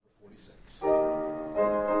Should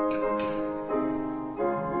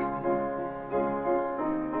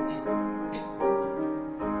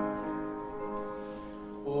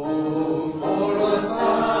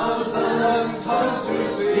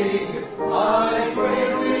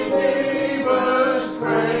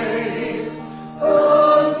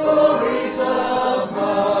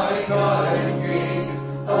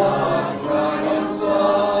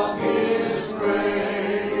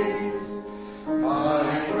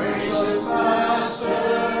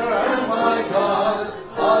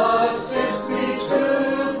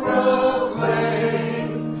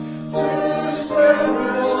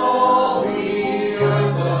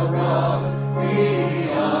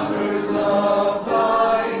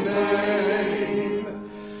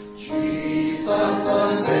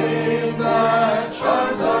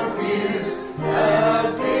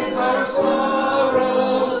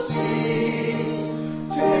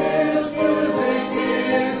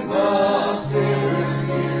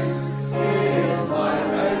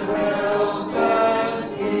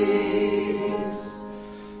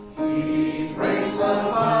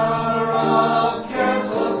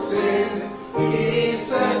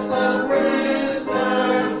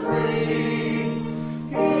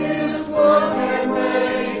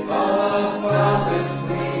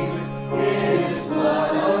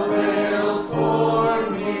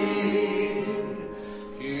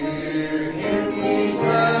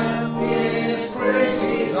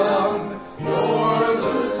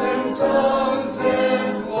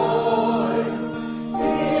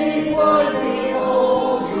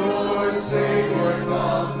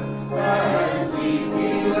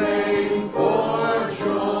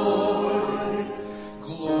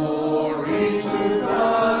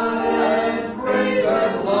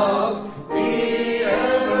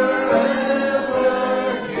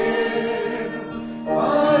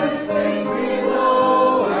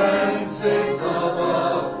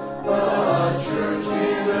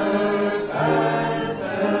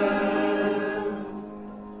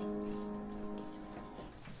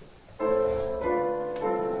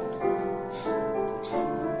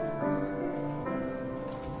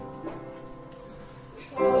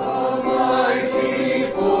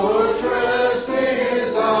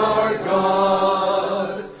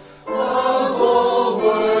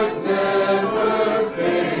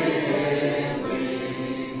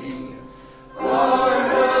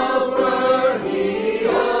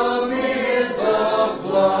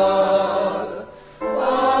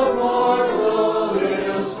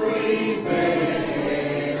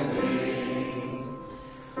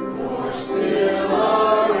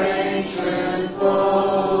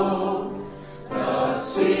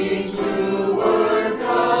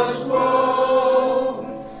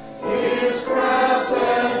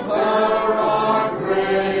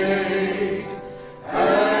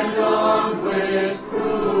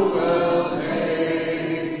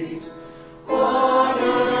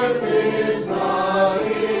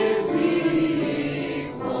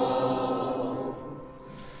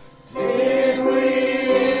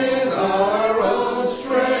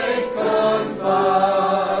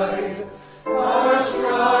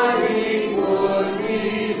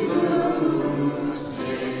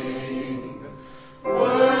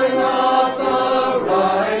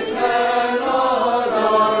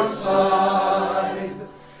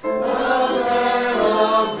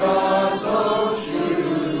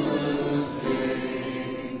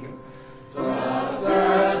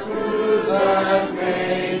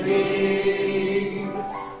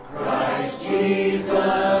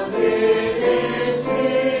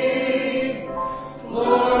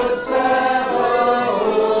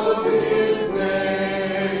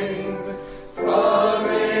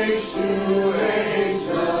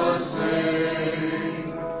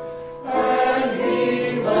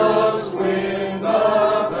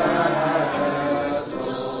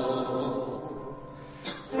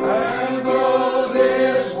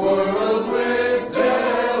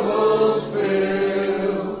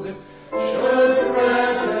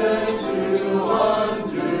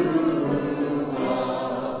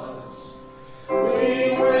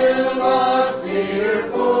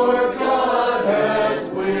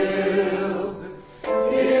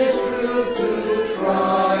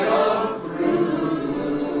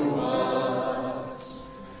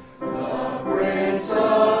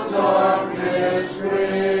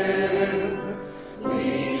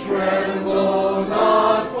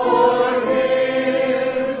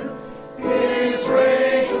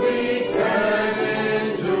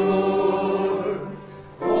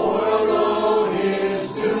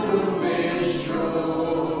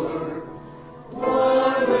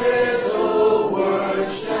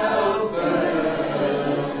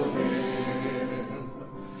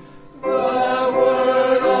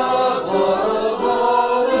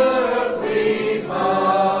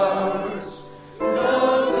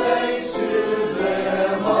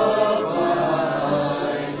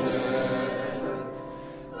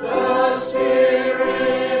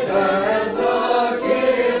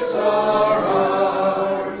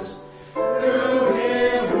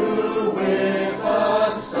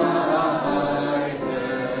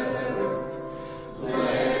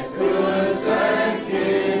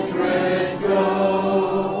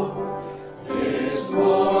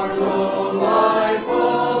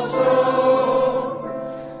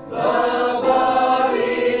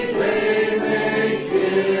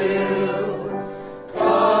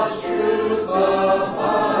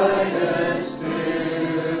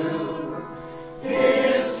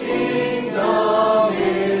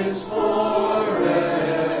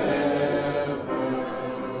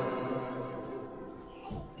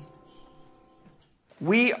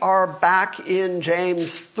We are back in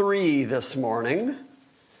James 3 this morning.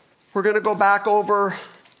 We're going to go back over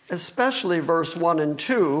especially verse 1 and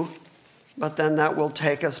 2, but then that will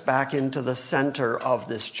take us back into the center of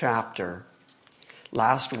this chapter.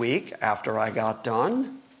 Last week, after I got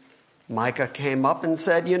done, Micah came up and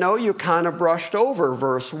said, you kind of brushed over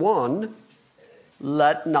verse 1.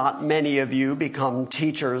 Let not many of you become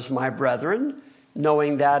teachers, my brethren,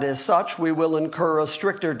 knowing that as such we will incur a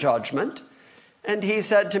stricter judgment. And he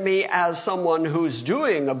said to me, as someone who's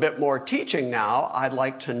doing a bit more teaching now, I'd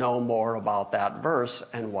like to know more about that verse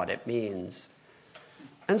and what it means.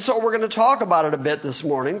 And so we're going to talk about it a bit this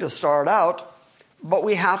morning to start out, but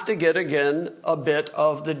we have to get again a bit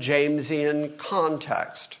of the Jamesian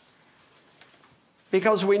context.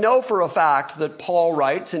 Because we know for a fact that Paul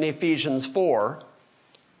writes in Ephesians 4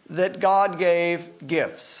 that God gave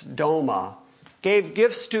gifts, doma, gave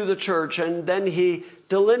gifts to the church, and then he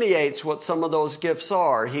delineates what some of those gifts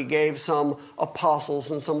are. He gave some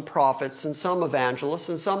apostles and some prophets and some evangelists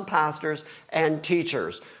and some pastors and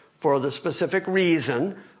teachers for the specific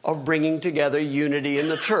reason of bringing together unity in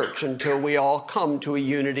the church until we all come to a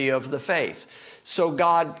unity of the faith. So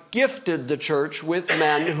God gifted the church with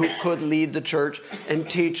men who could lead the church and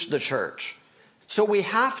teach the church. So we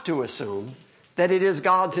have to assume that it is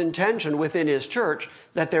God's intention within his church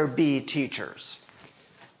that there be teachers.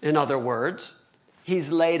 In other words,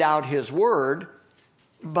 he's laid out his word,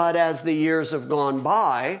 but as the years have gone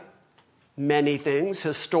by, many things,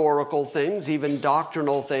 historical things, even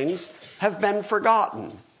doctrinal things, have been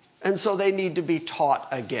forgotten. And so they need to be taught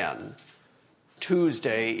again.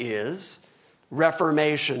 Tuesday is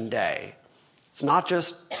Reformation Day. It's not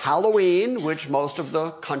just Halloween, which most of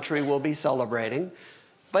the country will be celebrating,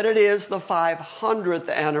 but it is the 500th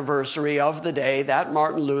anniversary of the day that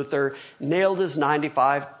Martin Luther nailed his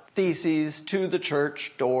 95 Theses to the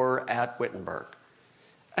church door at Wittenberg.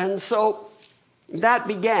 And so that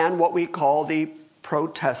began what we call the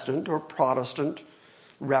Protestant or Protestant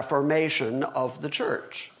Reformation of the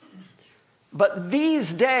church. But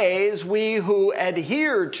these days, we who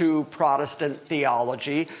adhere to Protestant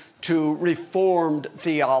theology, to Reformed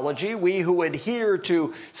theology, we who adhere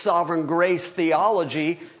to sovereign grace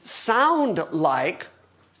theology, sound like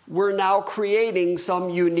we're now creating some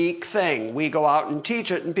unique thing. We go out and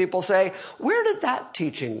teach it, and people say, where did that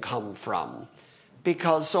teaching come from?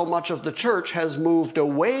 Because so much of the church has moved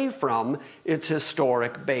away from its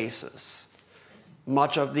historic basis.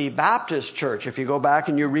 Much of the Baptist church, if you go back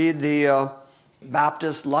and you read the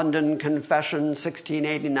Baptist London Confession,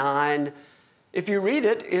 1689, if you read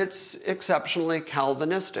it, it's exceptionally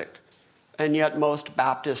Calvinistic. And yet most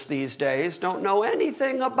Baptists these days don't know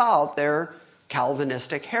anything about their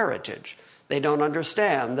Calvinistic heritage. They don't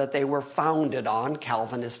understand that they were founded on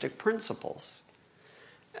Calvinistic principles.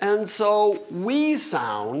 And so we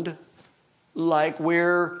sound like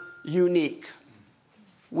we're unique.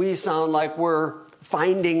 We sound like we're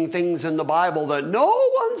finding things in the Bible that no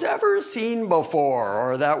one's ever seen before,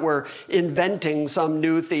 or that we're inventing some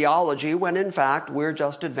new theology, when in fact we're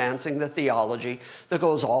just advancing the theology that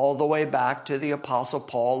goes all the way back to the Apostle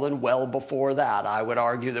Paul and well before that. I would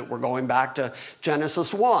argue that we're going back to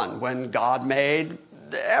Genesis 1, when God made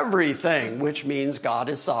everything, which means God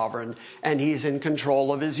is sovereign and he's in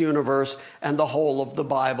control of his universe, and the whole of the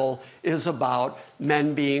Bible is about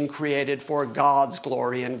men being created for God's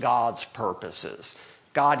glory and God's purposes.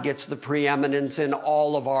 God gets the preeminence in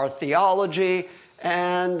all of our theology,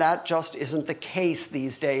 and that just isn't the case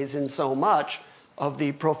these days in so much of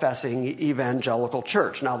the professing evangelical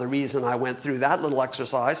church. Now, the reason I went through that little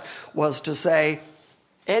exercise was to say,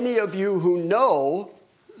 any of you who know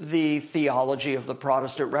the theology of the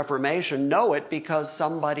Protestant Reformation know it because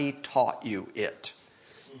somebody taught you it.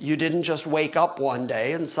 You didn't just wake up one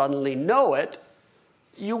day and suddenly know it.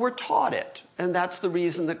 You were taught it. And that's the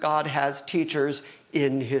reason that God has teachers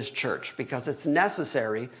in his church, because it's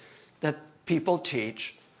necessary that people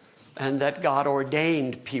teach, and that God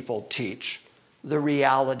ordained people teach the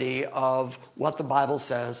reality of what the Bible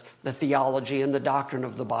says, the theology and the doctrine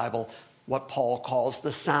of the Bible, what Paul calls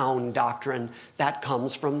the sound doctrine that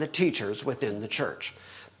comes from the teachers within the church.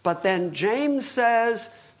 But then James says,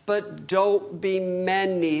 but don't be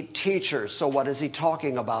many teachers. So what is he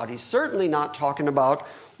talking about? He's certainly not talking about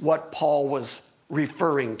what Paul was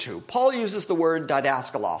referring to. Paul uses the word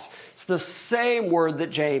didaskalos. It's the same word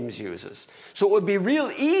that James uses. So it would be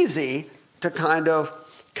real easy to kind of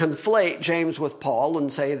conflate James with Paul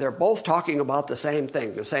and say they're both talking about the same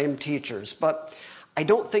thing, the same teachers. But I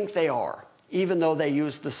don't think they are, even though they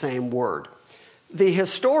use the same word. The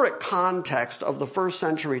historic context of the first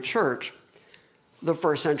century church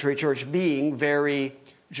being very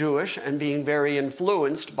Jewish and being very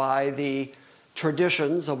influenced by the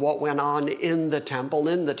traditions of what went on in the temple,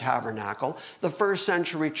 in the tabernacle, the first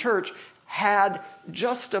century church had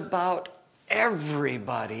just about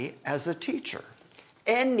everybody as a teacher.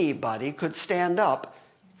 Anybody could stand up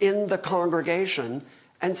in the congregation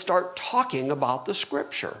and start talking about the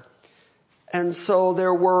scripture. And so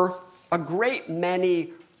there were a great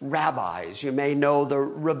many rabbis. You may know the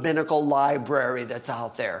rabbinical library that's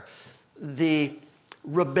out there. The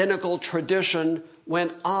rabbinical tradition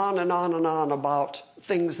went on and on and on about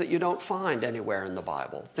things that you don't find anywhere in the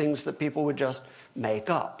Bible, things that people would just make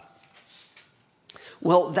up.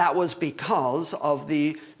 Well, that was because of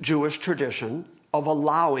the Jewish tradition of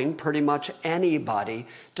allowing pretty much anybody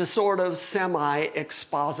to sort of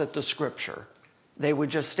semi-exposit the scripture. They would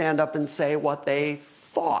just stand up and say what they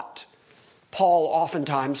thought. Paul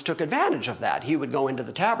oftentimes took advantage of that. He would go into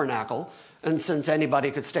the tabernacle, and since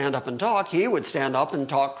anybody could stand up and talk, he would stand up and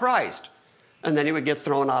talk Christ. And then he would get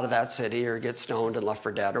thrown out of that city or get stoned and left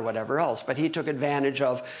for dead or whatever else. But he took advantage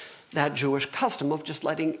of that Jewish custom of just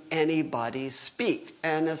letting anybody speak.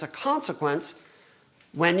 And as a consequence,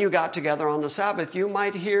 when you got together on the Sabbath, you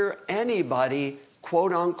might hear anybody,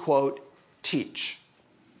 quote unquote, teach.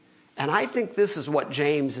 And I think this is what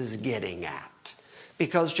James is getting at,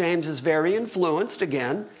 because James is very influenced,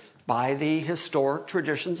 again, by the historic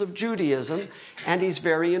traditions of Judaism, and he's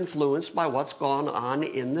very influenced by what's gone on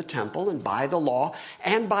in the temple and by the law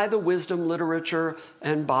and by the wisdom literature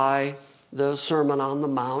and by the Sermon on the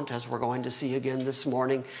Mount, as we're going to see again this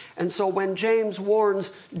morning. And so when James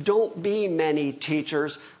warns, don't be many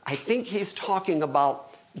teachers, I think he's talking about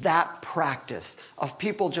that practice of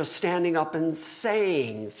people just standing up and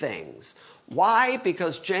saying things. Why?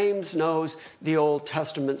 Because James knows the Old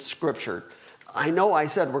Testament scripture. I know I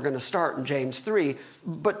said we're going to start in James 3,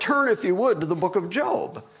 but turn, if you would, to the book of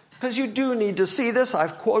Job, because you do need to see this.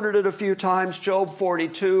 I've quoted it a few times, Job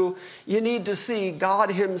 42. You need to see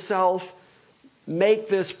God himself make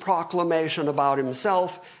this proclamation about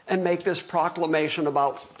himself and make this proclamation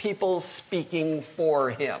about people speaking for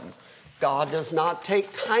him. God does not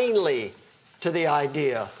take kindly to the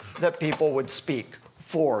idea that people would speak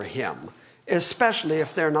for him, especially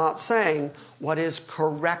if they're not saying what is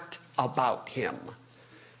correct about him.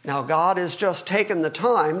 Now, God has just taken the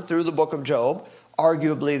time through the book of Job,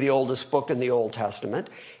 arguably the oldest book in the Old Testament.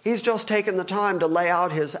 He's just taken the time to lay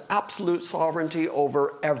out his absolute sovereignty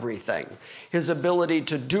over everything. His ability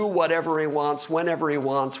to do whatever he wants, whenever he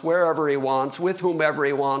wants, wherever he wants, with whomever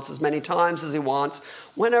he wants, as many times as he wants,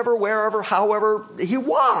 whenever, wherever, however he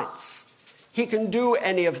wants. He can do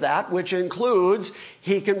any of that, which includes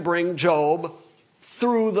he can bring Job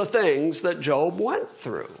through the things that Job went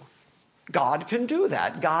through. God can do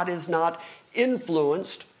that. God is not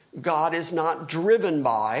influenced. God is not driven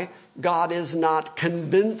by, God is not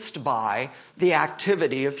convinced by the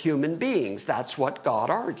activity of human beings. That's what God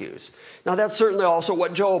argues. Now, that's certainly also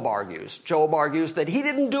what Job argues. Job argues that he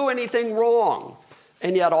didn't do anything wrong,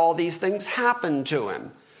 and yet all these things happened to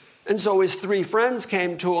him. And so his three friends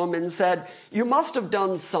came to him and said, you must have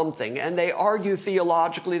done something. And they argue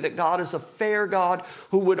theologically that God is a fair God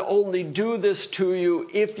who would only do this to you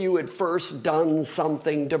if you had first done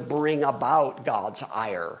something to bring about God's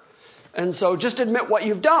ire. And so just admit what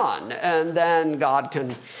you've done, and then God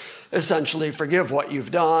can essentially forgive what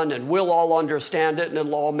you've done, and we'll all understand it, and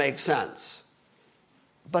it'll all make sense.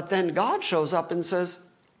 But then God shows up and says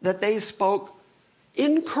that they spoke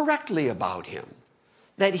incorrectly about him.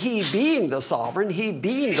 That he being the sovereign, he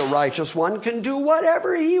being the righteous one, can do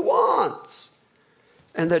whatever he wants.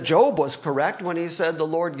 And that Job was correct when he said, the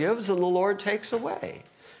Lord gives and the Lord takes away.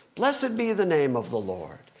 Blessed be the name of the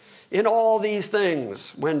Lord. In all these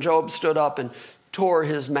things, when Job stood up and tore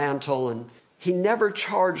his mantle, and he never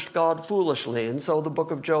charged God foolishly. And so the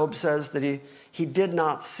book of Job says that he did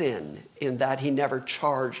not sin in that he never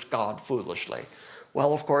charged God foolishly.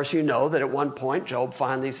 Well, of course, you know that at one point, Job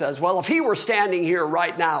finally says, well, if he were standing here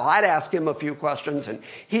right now, I'd ask him a few questions and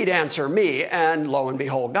he'd answer me. And lo and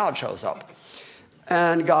behold, God shows up.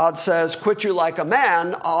 And God says, quit you like a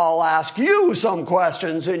man, I'll ask you some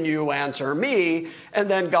questions and you answer me. And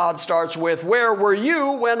then God starts with, where were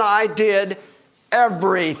you when I did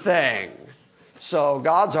everything? So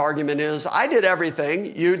God's argument is, I did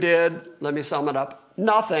everything, you did, let me sum it up,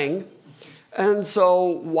 nothing. And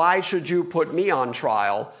so why should you put me on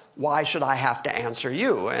trial? Why should I have to answer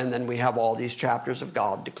you? And then we have all these chapters of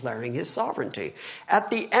God declaring his sovereignty. At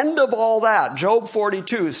the end of all that, Job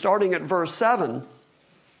 42, starting at verse 7,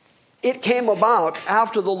 it came about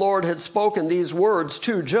after the Lord had spoken these words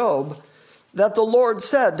to Job that the Lord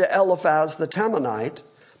said to Eliphaz the Temanite,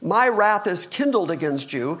 My wrath is kindled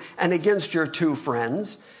against you and against your 2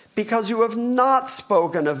 friends, because you have not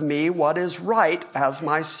spoken of me what is right, as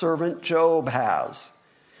my servant Job has.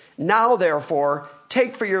 Now, therefore,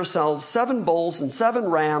 take for yourselves 7 bulls and 7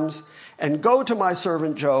 rams, and go to my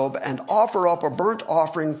servant Job and offer up a burnt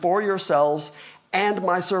offering for yourselves, and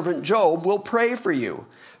my servant Job will pray for you.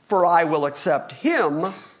 For I will accept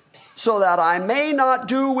him, so that I may not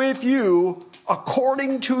do with you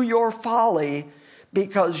according to your folly,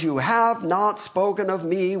 because you have not spoken of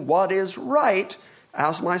me what is right,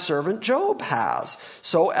 as my servant Job has.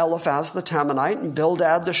 So Eliphaz the Temanite and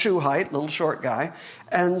Bildad the Shuhite, little short guy,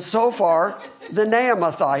 and Zophar the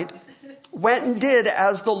Naamathite went and did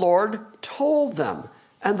as the Lord told them,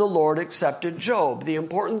 and the Lord accepted Job. The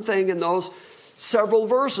important thing in those several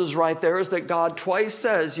verses right there is that God twice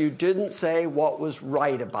says, you didn't say what was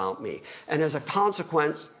right about me. And as a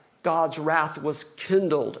consequence, God's wrath was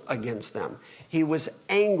kindled against them. He was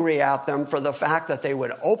angry at them for the fact that they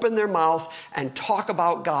would open their mouth and talk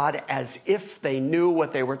about God as if they knew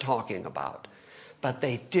what they were talking about. But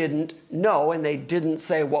they didn't know, and they didn't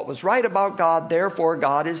say what was right about God. Therefore,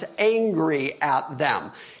 God is angry at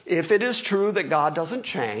them. If it is true that God doesn't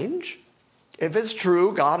change, if it's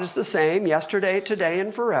true God is the same yesterday, today,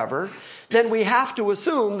 and forever, then we have to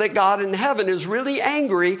assume that God in heaven is really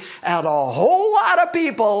angry at a whole lot of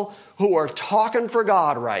people who are talking for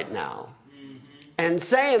God right now and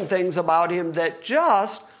saying things about him that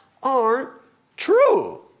just aren't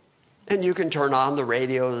true. And you can turn on the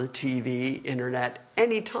radio, the TV, internet,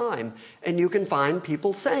 anytime, and you can find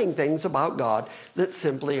people saying things about God that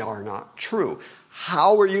simply are not true.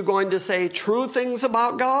 How are you going to say true things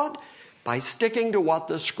about God? By sticking to what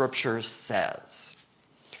the Scripture says.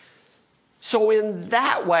 So in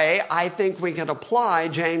that way, I think we can apply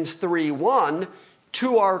James 3:1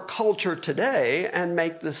 to our culture today and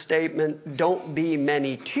make the statement, don't be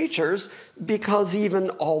many teachers, because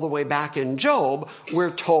even all the way back in Job,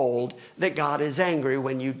 we're told that God is angry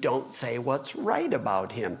when you don't say what's right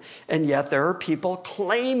about him. And yet there are people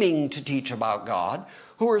claiming to teach about God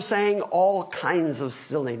who are saying all kinds of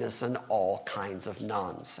silliness and all kinds of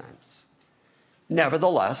nonsense.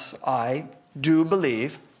 Nevertheless, I do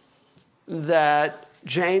believe that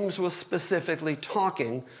James was specifically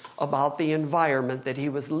talking about the environment that he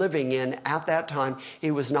was living in at that time.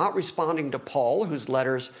 He was not responding to Paul, whose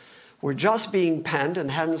letters were just being penned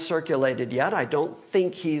and hadn't circulated yet. I don't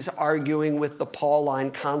think he's arguing with the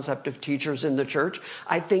Pauline concept of teachers in the church.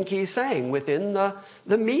 I think he's saying within the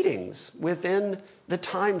meetings, within the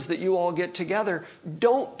times that you all get together,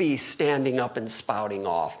 don't be standing up and spouting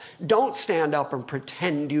off. Don't stand up and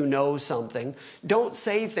pretend you know something. Don't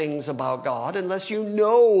say things about God unless you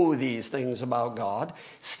know these things about God.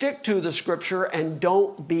 Stick to the Scripture and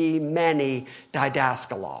don't be many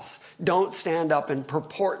didaskalos. Don't stand up and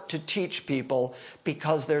purport to teach people,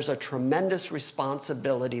 because there's a tremendous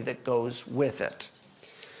responsibility that goes with it.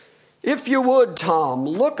 If you would, Tom,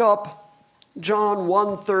 look up John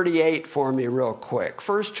 1:38 for me real quick.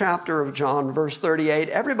 First chapter of John, verse 38.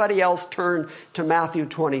 Everybody else turn to Matthew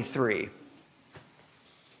 23.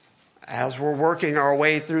 As we're working our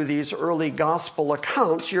way through these early gospel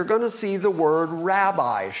accounts, you're going to see the word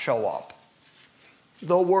rabbi show up.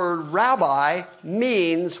 The word rabbi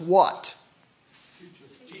means what?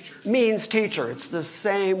 Teacher. Means teacher. It's the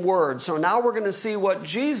same word. So now we're going to see what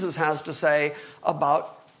Jesus has to say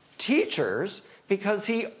about teachers, because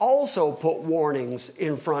he also put warnings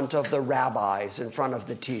in front of the rabbis, in front of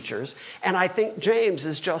the teachers. And I think James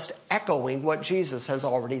is just echoing what Jesus has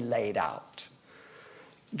already laid out.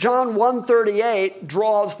 John 1:38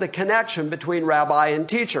 draws the connection between rabbi and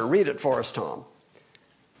teacher. Read it for us, Tom.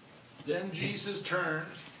 Then Jesus turned,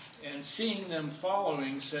 and seeing them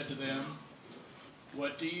following, said to them,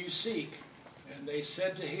 "What do you seek?" And they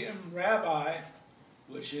said to him, "Rabbi,"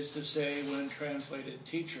 which is to say, when translated,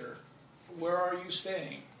 teacher, "where are you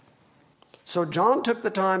staying?" So John took the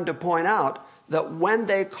time to point out that when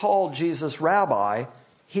they called Jesus rabbi,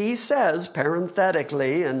 he says,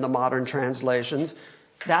 parenthetically in the modern translations,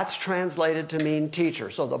 that's translated to mean teacher.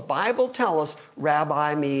 So the Bible tells us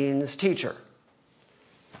rabbi means teacher.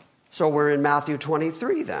 So we're in Matthew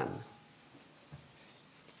 23 then.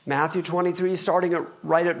 Matthew 23, starting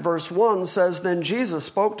right at verse 1, says, Then Jesus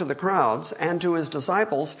spoke to the crowds and to his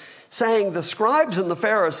disciples, saying, The scribes and the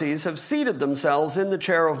Pharisees have seated themselves in the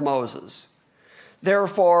chair of Moses.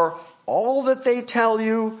 Therefore, all that they tell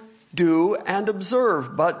you, do and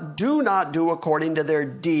observe, but do not do according to their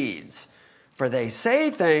deeds. For they say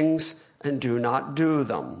things and do not do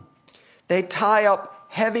them. They tie up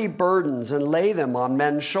heavy burdens and lay them on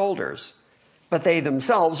men's shoulders, but they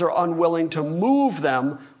themselves are unwilling to move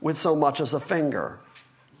them with so much as a finger.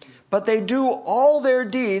 But they do all their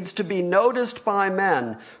deeds to be noticed by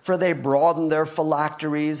men, for they broaden their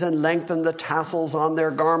phylacteries and lengthen the tassels on their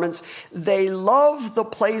garments. They love the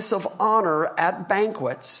place of honor at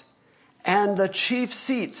banquets and the chief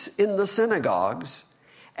seats in the synagogues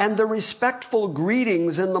and the respectful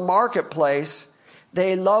greetings in the marketplace.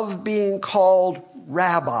 They love being called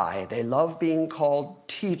rabbi. They love being called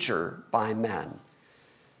teacher by men.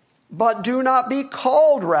 But do not be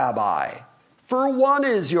called rabbi, for one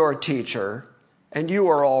is your teacher, and you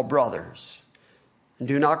are all brothers. And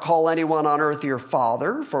do not call anyone on earth your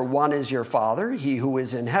father, for one is your Father, he who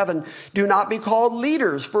is in heaven. Do not be called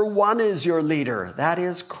leaders, for one is your leader, that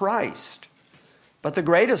is Christ. But the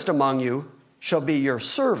greatest among you shall be your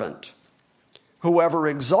servant. Whoever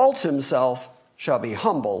exalts himself shall be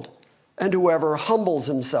humbled, and whoever humbles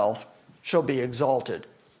himself shall be exalted.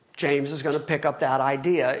 James is going to pick up that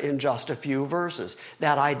idea in just a few verses.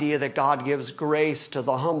 That idea that God gives grace to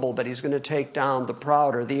the humble, but he's going to take down the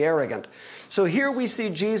proud or the arrogant. So here we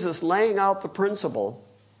see Jesus laying out the principle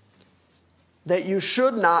that you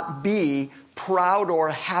should not be proud or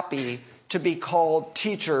happy to be called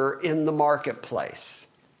teacher in the marketplace.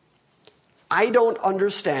 I don't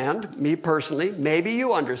understand, me personally. Maybe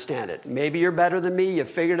you understand it. Maybe you're better than me. You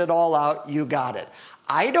figured it all out. You got it.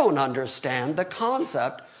 I don't understand the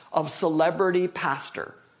concept of celebrity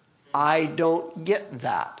pastor. I don't get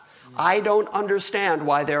that. I don't understand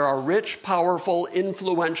why there are rich, powerful,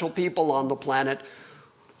 influential people on the planet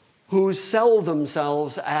who sell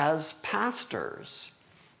themselves as pastors.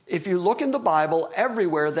 If you look in the Bible,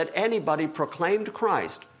 everywhere that anybody proclaimed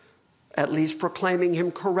Christ, at least proclaiming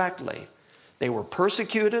him correctly, they were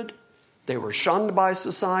persecuted, they were shunned by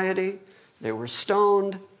society, they were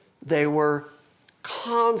stoned, they were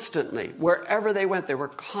constantly, wherever they went, they were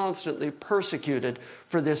constantly persecuted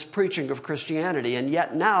for this preaching of Christianity. And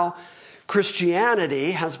yet now,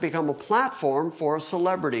 Christianity has become a platform for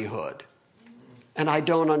celebrityhood. And I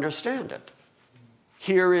don't understand it.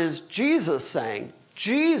 Here is Jesus saying,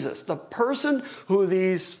 Jesus, the person who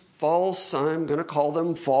these false, I'm going to call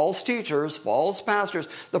them false teachers, false pastors,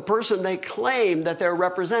 the person they claim that they're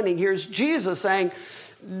representing, here's Jesus saying,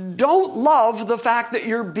 don't love the fact that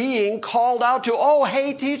you're being called out to, oh,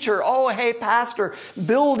 hey, teacher, oh, hey, pastor,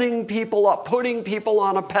 building people up, putting people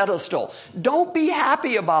on a pedestal. Don't be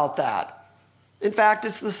happy about that. In fact,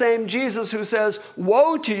 it's the same Jesus who says,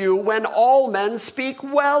 woe to you when all men speak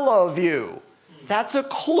well of you. That's a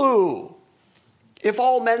clue. If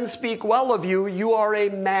all men speak well of you, you are a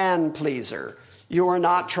man pleaser. You are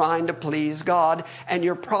not trying to please God, and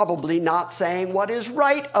you're probably not saying what is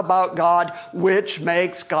right about God, which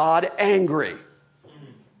makes God angry.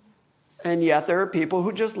 And yet there are people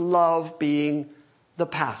who just love being the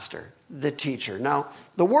pastor, the teacher. Now,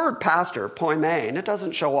 the word pastor, poimen, it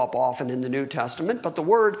doesn't show up often in the New Testament, but the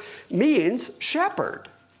word means shepherd.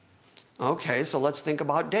 Okay, so let's think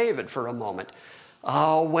about David for a moment.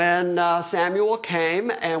 When Samuel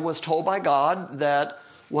came and was told by God that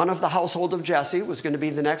one of the household of Jesse was going to be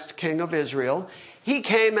the next king of Israel, he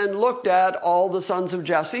came and looked at all the sons of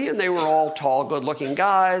Jesse, and they were all tall, good-looking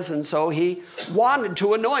guys, and so he wanted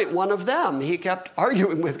to anoint one of them. He kept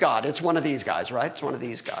arguing with God. It's one of these guys, right? It's one of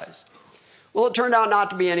these guys. Well, it turned out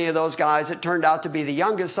not to be any of those guys. It turned out to be the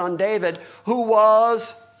youngest son, David, who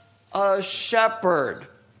was a shepherd,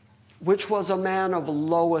 which was a man of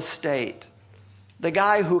low estate. The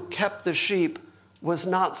guy who kept the sheep was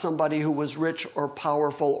not somebody who was rich or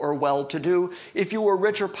powerful or well-to-do. If you were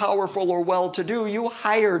rich or powerful or well-to-do, you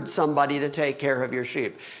hired somebody to take care of your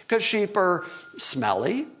sheep. Because sheep are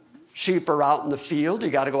smelly. Sheep are out in the field.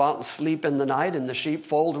 You got to go out and sleep in the night in the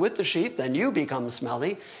sheepfold with the sheep. Then you become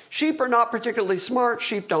smelly. Sheep are not particularly smart.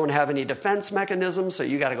 Sheep don't have any defense mechanisms, so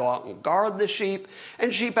you got to go out and guard the sheep.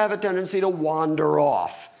 And sheep have a tendency to wander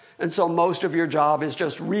off. And so most of your job is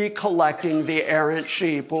just recollecting the errant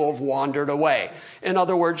sheep who have wandered away. In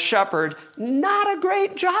other words, shepherd, not a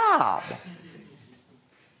great job.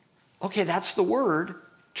 Okay, that's the word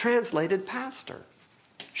translated pastor,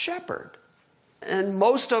 shepherd. And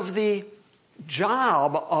most of the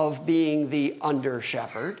job of being the under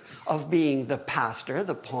shepherd, of being the pastor,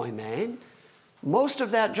 the poimen, most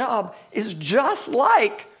of that job is just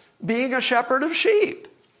like being a shepherd of sheep.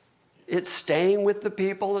 It's staying with the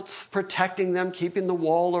people, it's protecting them, keeping the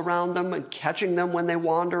wall around them and catching them when they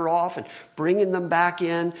wander off and bringing them back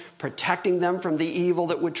in, protecting them from the evil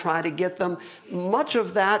that would try to get them. Much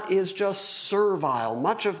of that is just servile.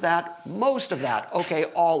 Most of that, okay,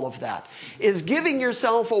 all of that, is giving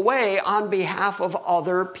yourself away on behalf of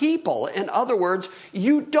other people. In other words,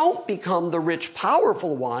 you don't become the rich,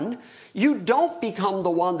 powerful one. You don't become the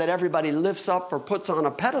one that everybody lifts up or puts on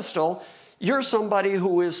a pedestal. You're somebody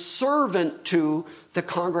who is servant to the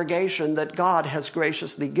congregation that God has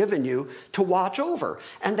graciously given you to watch over.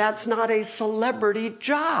 And that's not a celebrity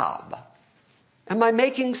job. Am I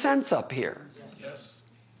making sense up here? Yes.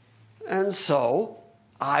 And so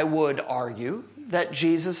I would argue that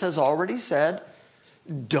Jesus has already said,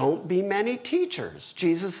 don't be many teachers.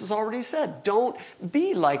 Jesus has already said, don't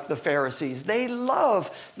be like the Pharisees. They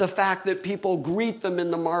love the fact that people greet them in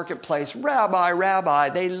the marketplace. Rabbi, Rabbi.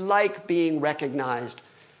 They like being recognized.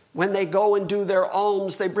 When they go and do their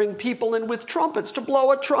alms, they bring people in with trumpets to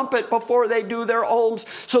blow a trumpet before they do their alms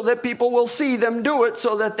so that people will see them do it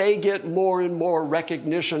so that they get more and more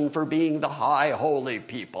recognition for being the high holy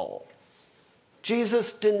people.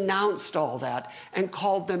 Jesus denounced all that and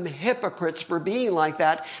called them hypocrites for being like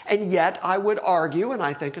that. And yet I would argue, and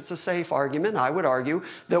I think it's a safe argument, I would argue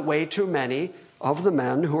that way too many of the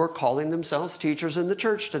men who are calling themselves teachers in the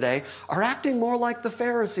church today are acting more like the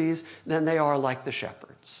Pharisees than they are like the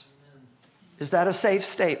shepherds. Is that a safe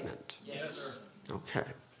statement? Yes. Okay.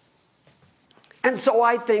 And so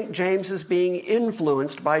I think James is being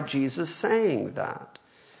influenced by Jesus saying that.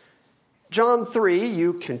 John 3,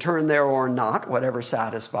 you can turn there or not, whatever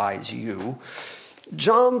satisfies you.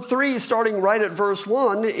 John 3, starting right at verse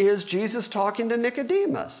 1, is Jesus talking to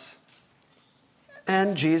Nicodemus.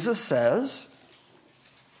 And Jesus says,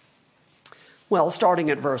 well, starting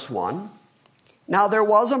at verse 1, now there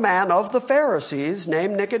was a man of the Pharisees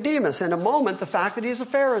named Nicodemus. In a moment, the fact that he's a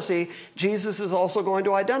Pharisee, Jesus is also going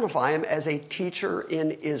to identify him as a teacher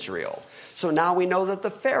in Israel. So now we know that the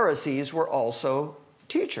Pharisees were also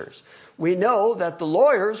teachers. We know that the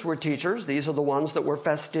lawyers were teachers. These are the ones that were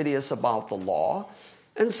fastidious about the law.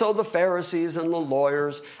 And so the Pharisees and the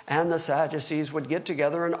lawyers and the Sadducees would get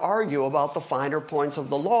together and argue about the finer points of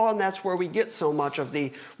the law, and that's where we get so much of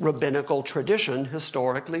the rabbinical tradition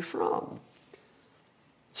historically from.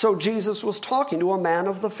 So Jesus was talking to a man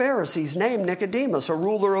of the Pharisees named Nicodemus, a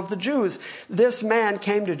ruler of the Jews. This man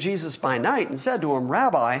came to Jesus by night and said to him,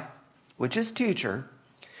 Rabbi, which is teacher,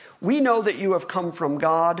 we know that you have come from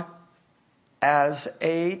God as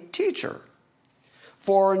a teacher.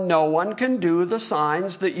 For no one can do the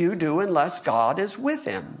signs that you do unless God is with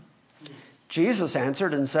him. Jesus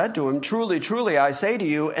answered and said to him, truly, truly, I say to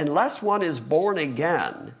you, unless one is born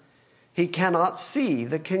again, he cannot see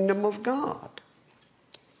the kingdom of God.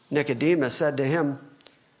 Nicodemus said to him,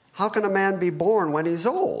 how can a man be born when he's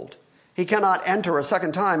old? He cannot enter a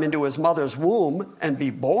second time into his mother's womb and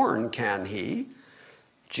be born, can he?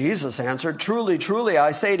 Jesus answered, truly, truly,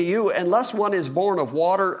 I say to you, unless one is born of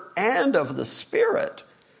water and of the Spirit,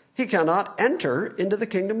 he cannot enter into the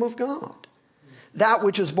kingdom of God. That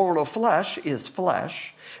which is born of flesh is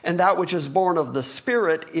flesh, and that which is born of the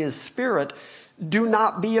Spirit is spirit. Do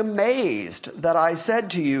not be amazed that I said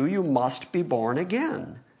to you, you must be born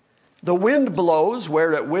again. The wind blows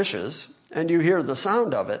where it wishes, and you hear the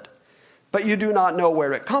sound of it, but you do not know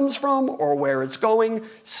where it comes from or where it's going.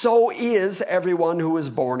 So is everyone who is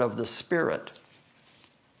born of the Spirit.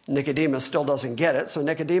 Nicodemus still doesn't get it. So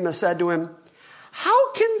Nicodemus said to him,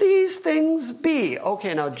 how can these things be?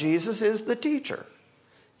 Okay, now Jesus is the teacher.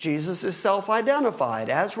 Jesus is self-identified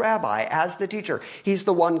as rabbi, as the teacher. He's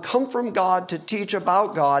the one come from God to teach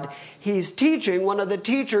about God. He's teaching one of the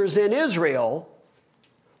teachers in Israel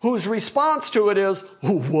whose response to it is,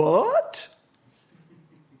 what?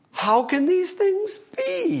 How can these things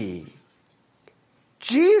be?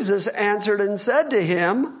 Jesus answered and said to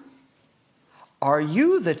him, are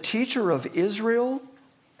you the teacher of Israel,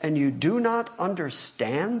 and you do not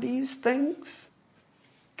understand these things?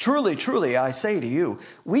 Truly, truly, I say to you,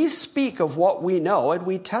 we speak of what we know, and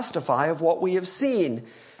we testify of what we have seen,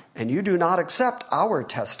 and you do not accept our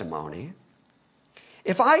testimony.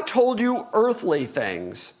 If I told you earthly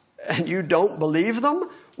things, and you don't believe them,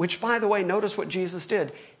 which, by the way, notice what Jesus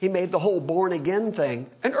did. He made the whole born-again thing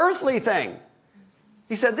an earthly thing.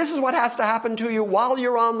 He said, this is what has to happen to you while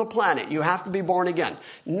you're on the planet. You have to be born again.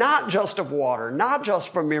 Not just of water, not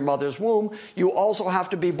just from your mother's womb. You also have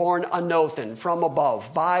to be born anothen, from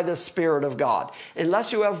above, by the Spirit of God.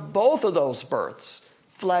 Unless you have both of those births,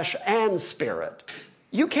 flesh and spirit,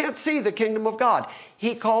 you can't see the kingdom of God.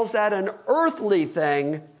 He calls that an earthly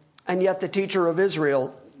thing, and yet the teacher of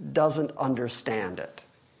Israel doesn't understand it.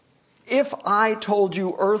 If I told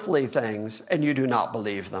you earthly things and you do not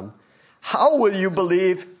believe them, how will you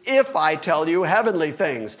believe if I tell you heavenly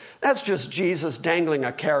things? That's just Jesus dangling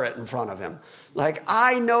a carrot in front of him. Like,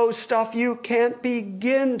 I know stuff you can't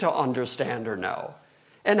begin to understand or know.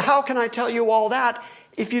 And how can I tell you all that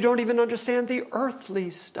if you don't even understand the earthly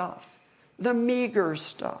stuff, the meager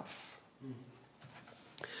stuff?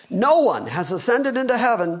 No one has ascended into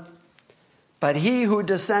heaven but he who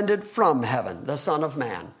descended from heaven, the Son of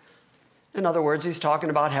Man. In other words, he's talking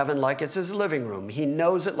about heaven like it's his living room. He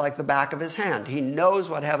knows it like the back of his hand. He knows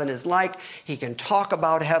what heaven is like. He can talk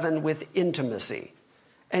about heaven with intimacy.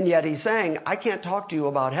 And yet he's saying, I can't talk to you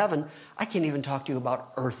about heaven. I can't even talk to you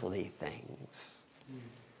about earthly things.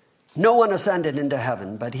 No one ascended into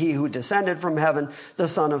heaven, but he who descended from heaven, the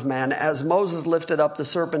Son of Man. As Moses lifted up the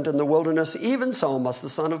serpent in the wilderness, even so must the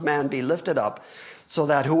Son of Man be lifted up, so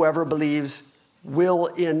that whoever believes will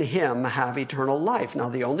in him have eternal life. Now,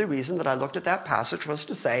 the only reason that I looked at that passage was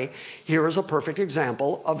to say, here is a perfect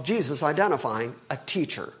example of Jesus identifying a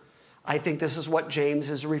teacher. I think this is what James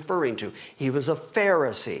is referring to. He was a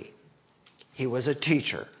Pharisee. He was a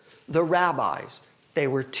teacher. The rabbis, they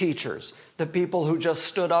were teachers. The people who just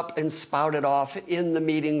stood up and spouted off in the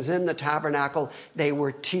meetings, in the tabernacle, they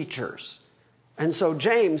were teachers. And so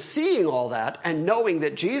James, seeing all that and knowing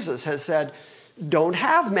that Jesus has said, don't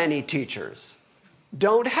have many teachers.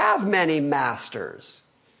 Don't have many masters.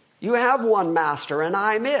 You have one master, and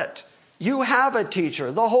I'm it. You have a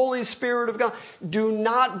teacher, the Holy Spirit of God. Do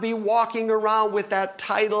not be walking around with that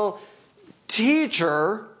title,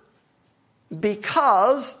 teacher,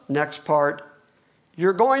 because, next part,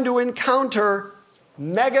 you're going to encounter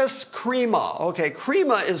megas krima. Okay,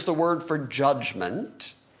 krima is the word for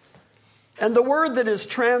judgment. And the word that is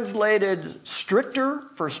translated stricter,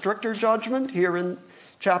 for stricter judgment, here in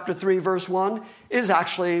chapter 3, verse 1, is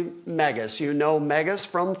actually megas. You know megas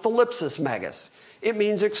from thalipsis megas. It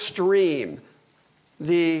means extreme.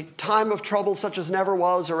 The time of trouble such as never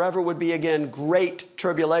was or ever would be again, great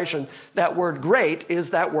tribulation. That word great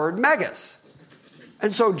is that word megas.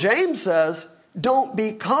 And so James says, don't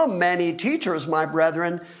become many teachers, my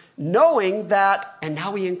brethren, knowing that, and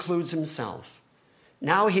now he includes himself.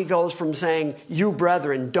 Now he goes from saying, you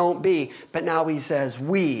brethren, don't be, but now he says,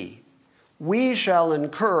 we shall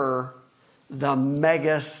incur the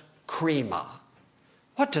megas krima.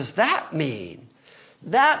 What does that mean?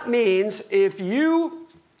 That means if you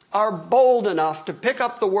are bold enough to pick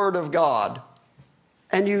up the Word of God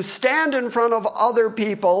and you stand in front of other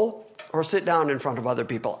people or sit down in front of other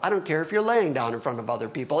people. I don't care if you're laying down in front of other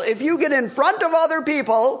people. If you get in front of other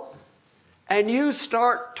people and you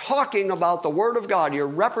start talking about the Word of God, you're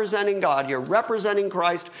representing God, you're representing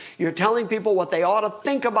Christ, you're telling people what they ought to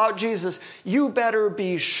think about Jesus, you better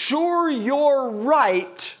be sure you're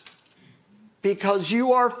right, because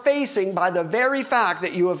you are facing, by the very fact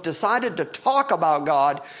that you have decided to talk about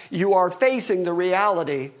God, you are facing the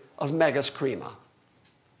reality of megas krima,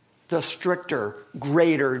 the stricter,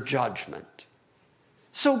 greater judgment.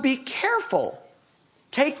 So be careful.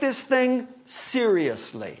 Take this thing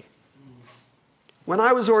seriously. When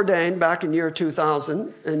I was ordained back in year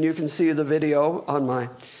 2000, and you can see the video on my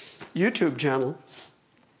YouTube channel,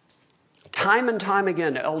 time and time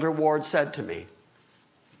again, Elder Ward said to me,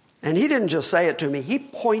 and he didn't just say it to me, he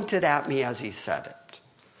pointed at me as he said it,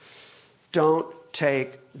 don't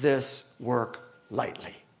take this work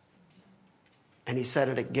lightly. And he said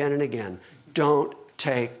it again and again, don't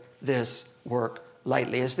take this work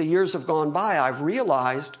lightly. As the years have gone by, I've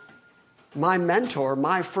realized my mentor,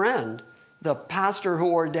 my friend, the pastor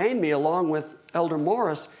who ordained me along with Elder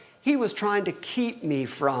Morris, he was trying to keep me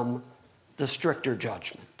from the stricter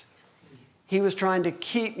judgment. He was trying to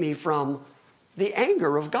keep me from the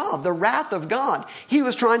anger of God, the wrath of God. He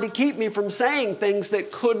was trying to keep me from saying things that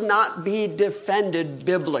could not be defended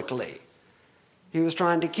biblically. He was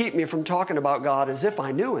trying to keep me from talking about God as if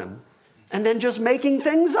I knew him, and then just making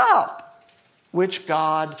things up, which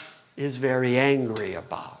God is very angry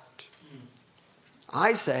about.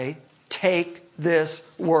 I say, take this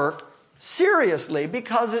work seriously,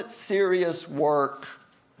 because it's serious work.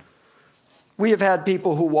 We have had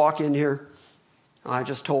people who walk in here. I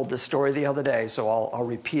just told this story the other day, so I'll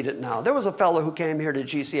repeat it now. There was a fellow who came here to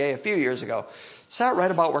GCA a few years ago, sat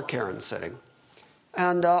right about where Karen's sitting.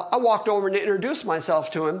 And I walked over and introduced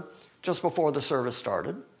myself to him just before the service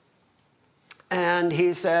started. And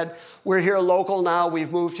he said, we're here local now.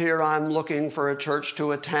 We've moved here. I'm looking for a church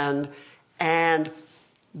to attend. And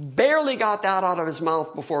barely got that out of his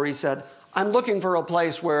mouth before he said, I'm looking for a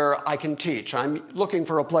place where I can teach. I'm looking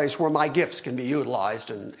for a place where my gifts can be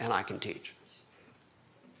utilized and I can teach.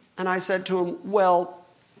 And I said to him, well,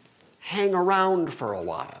 hang around for a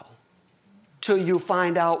while till you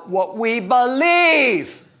find out what we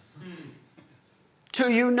believe, till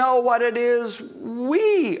you know what it is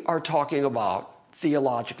we are talking about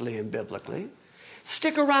theologically and biblically.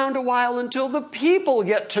 Stick around a while until the people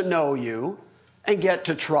get to know you and get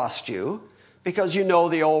to trust you, because you know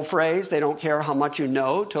the old phrase, they don't care how much you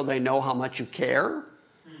know till they know how much you care.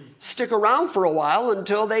 Stick around for a while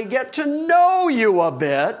until they get to know you a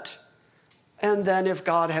bit, And then if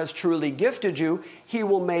God has truly gifted you, he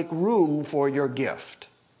will make room for your gift.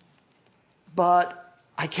 But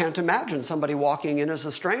I can't imagine somebody walking in as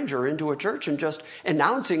a stranger into a church and just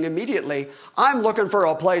announcing immediately, I'm looking for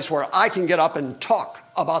a place where I can get up and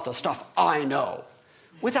talk about the stuff I know,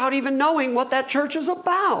 without even knowing what that church is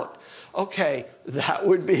about. Okay, that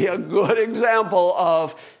would be a good example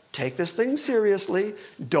of take this thing seriously.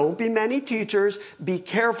 Don't be many teachers. Be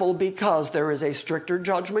careful, because there is a stricter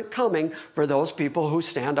judgment coming for those people who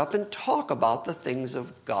stand up and talk about the things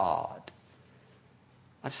of God.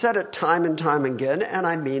 I've said it time and time again, and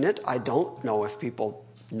I mean it. I don't know if people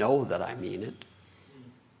know that I mean it.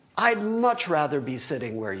 I'd much rather be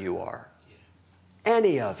sitting where you are.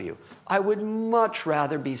 Any of you. I would much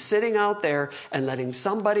rather be sitting out there and letting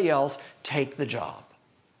somebody else take the job.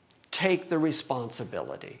 Take the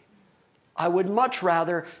responsibility. I would much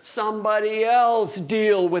rather somebody else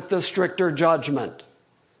deal with the stricter judgment.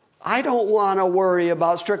 I don't want to worry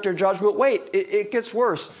about stricter judgment. Wait, it gets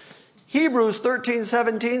worse. Hebrews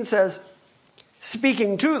 13:17 says,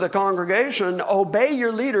 speaking to the congregation, obey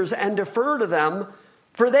your leaders and defer to them,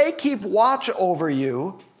 for they keep watch over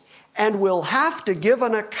you and will have to give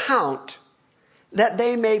an account, that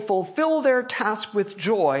they may fulfill their task with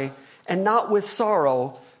joy and not with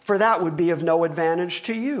sorrow, for that would be of no advantage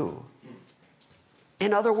to you.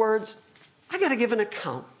 In other words, I got to give an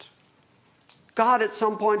account. God at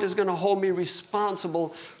some point is going to hold me responsible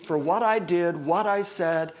for what I did, what I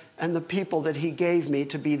said, and the people that he gave me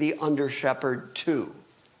to be the under-shepherd to.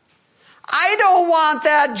 I don't want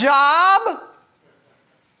that job.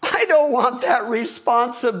 I don't want that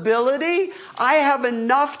responsibility. I have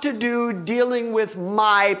enough to do dealing with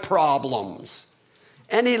my problems.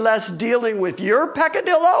 Any less dealing with your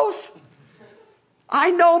peccadillos?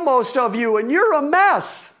 I know most of you, and you're a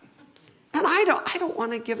mess. And I don't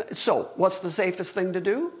want to give it. So what's the safest thing to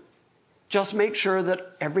do? Just make sure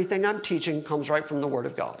that everything I'm teaching comes right from the Word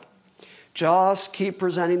of God. Just keep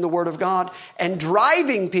presenting the Word of God and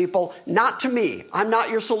driving people, not to me. I'm not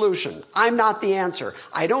your solution. I'm not the answer.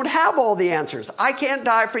 I don't have all the answers. I can't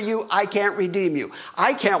die for you. I can't redeem you.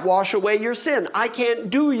 I can't wash away your sin. I can't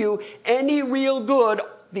do you any real good.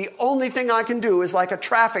 The only thing I can do is, like a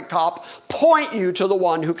traffic cop, point you to the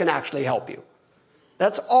one who can actually help you.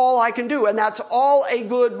 That's all I can do, and that's all a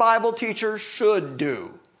good Bible teacher should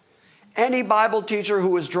do. Any Bible teacher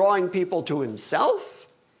who is drawing people to himself,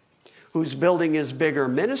 who's building his bigger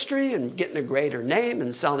ministry and getting a greater name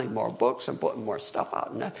and selling more books and putting more stuff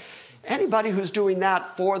out, and anybody who's doing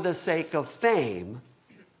that for the sake of fame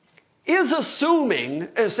is assuming,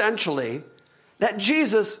 essentially, that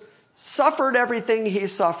Jesus suffered everything he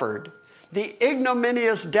suffered. The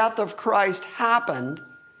ignominious death of Christ happened.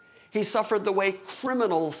 He suffered the way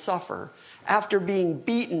criminals suffer, after being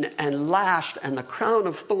beaten and lashed and the crown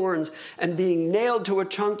of thorns and being nailed to a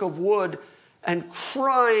chunk of wood and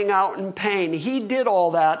crying out in pain. He did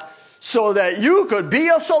all that so that you could be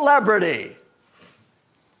a celebrity.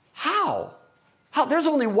 How? There's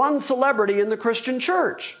only one celebrity in the Christian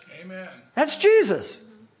church. Amen. That's Jesus.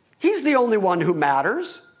 He's the only one who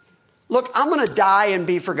matters. Look, I'm going to die and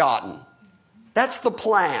be forgotten. That's the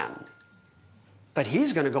plan. But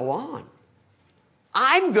he's going to go on.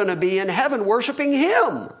 I'm going to be in heaven worshiping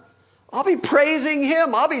him. I'll be praising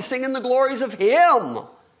him. I'll be singing the glories of him.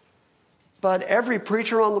 But every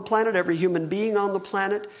preacher on the planet, every human being on the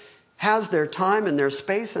planet has their time and their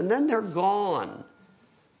space, and then they're gone.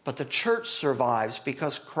 But the church survives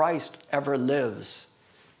because Christ ever lives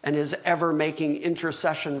and is ever making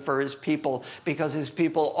intercession for his people, because his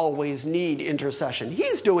people always need intercession.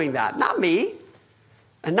 He's doing that, not me,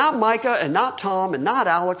 and not Micah, and not Tom, and not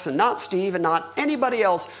Alex, and not Steve, and not anybody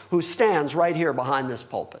else who stands right here behind this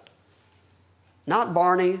pulpit. Not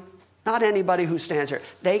Barney, not anybody who stands here.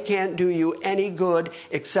 They can't do you any good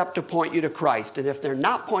except to point you to Christ. And if they're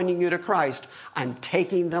not pointing you to Christ, I'm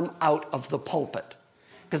taking them out of the pulpit,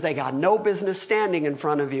 because they got no business standing in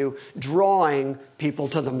front of you drawing people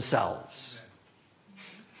to themselves.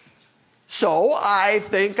 So I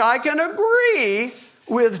think I can agree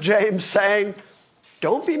with James saying,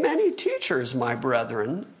 don't be many teachers, my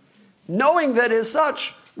brethren, knowing that as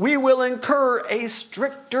such we will incur a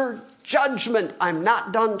stricter judgment. I'm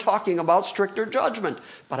not done talking about stricter judgment,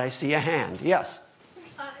 but I see a hand. Yes?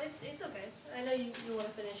 It's okay. I know you want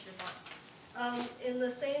to finish your thought. In the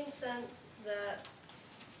same sense that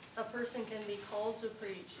a person can be called to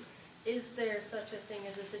preach, is there such a thing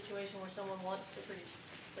as a situation where someone wants to preach,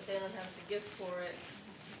 but they don't have the gift for it?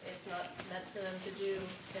 It's not meant for them to do.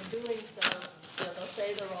 In doing so, they'll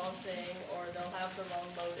say the wrong thing, or they'll have the wrong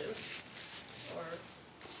motive. Or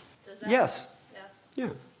does that? Yes. Yeah. Yeah.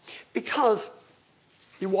 Because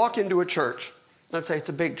You walk into a church. Let's say it's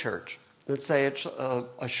a big church. Let's say it's a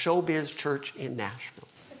showbiz church in Nashville.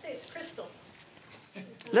 Let's say it's crystal.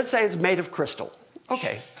 Let's say it's made of crystal.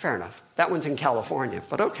 Okay, fair enough. That one's in California,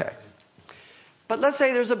 but okay. But let's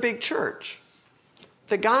say there's a big church.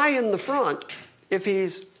 The guy in the front, if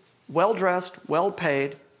he's well-dressed,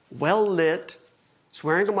 well-paid, well-lit, he's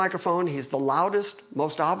wearing a microphone, he's the loudest,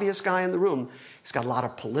 most obvious guy in the room. He's got a lot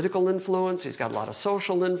of political influence, he's got a lot of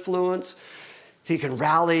social influence. He can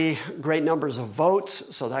rally great numbers of votes,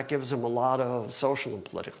 so that gives him a lot of social and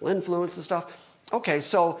political influence and stuff. Okay,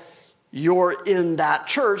 so you're in that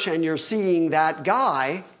church and you're seeing that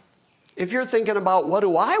guy. If you're thinking about what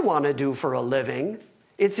do I want to do for a living,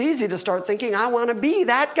 it's easy to start thinking, I want to be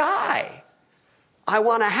that guy. I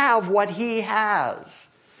want to have what he has.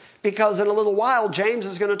 Because in a little while, James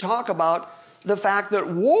is going to talk about the fact that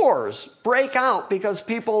wars break out because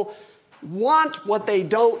people want what they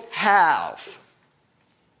don't have.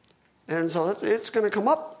 And so it's going to come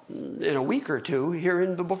up in a week or two here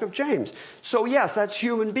in the book of James. So yes, that's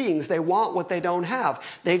human beings. They want what they don't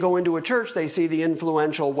have. They go into a church, they see the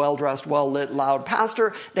influential, well-dressed, well-lit, loud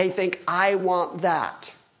pastor. They think, I want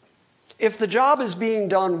that. If the job is being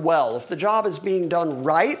done well, if the job is being done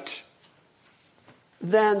right,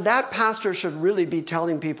 then that pastor should really be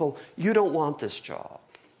telling people, you don't want this job.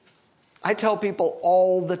 I tell people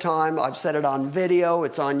all the time, I've said it on video,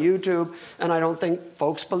 it's on YouTube, and I don't think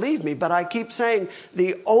folks believe me, but I keep saying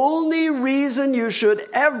the only reason you should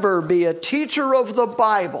ever be a teacher of the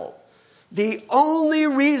Bible, the only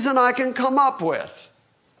reason I can come up with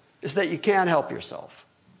is that you can't help yourself.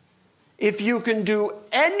 If you can do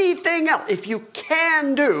anything else, if you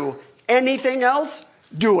can do anything else,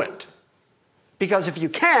 do it. Because if you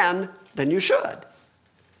can, then you should.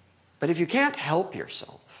 But if you can't help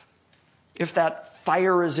yourself, if that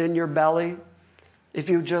fire is in your belly, if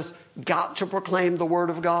you just got to proclaim the Word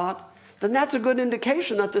of God, then that's a good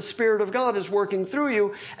indication that the Spirit of God is working through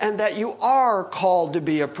you and that you are called to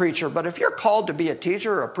be a preacher. But if you're called to be a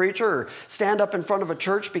teacher or a preacher or stand up in front of a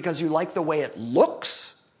church because you like the way it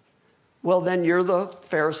looks, well, then you're the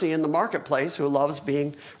Pharisee in the marketplace who loves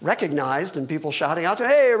being recognized and people shouting out to,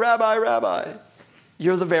 hey, Rabbi, Rabbi.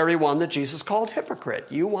 You're the very one that Jesus called hypocrite.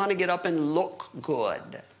 You want to get up and look good.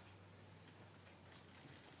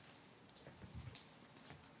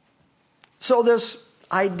 So this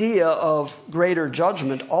idea of greater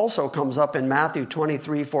judgment also comes up in Matthew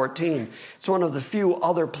 23:14. It's one of the few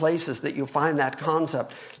other places that you find that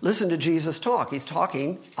concept. Listen to Jesus talk. He's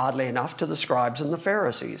talking, oddly enough, to the scribes and the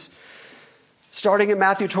Pharisees. Starting in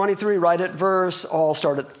Matthew 23, right at I'll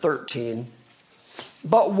start at 13.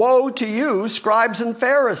 But woe to you, scribes and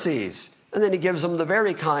Pharisees. And then he gives them the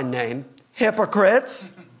very kind name,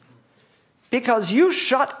 hypocrites, because you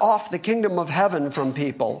shut off the kingdom of heaven from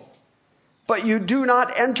people, but you do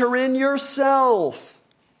not enter in yourself,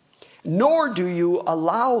 nor do you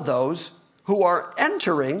allow those who are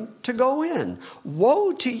entering to go in.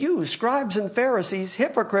 Woe to you, scribes and Pharisees,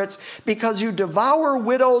 hypocrites, because you devour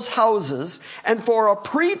widows' houses, and for a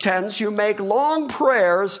pretense you make long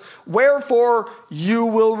prayers, wherefore you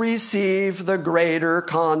will receive the greater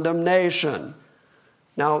condemnation.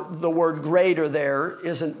 Now, the word greater there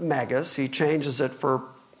isn't megas. He changes it for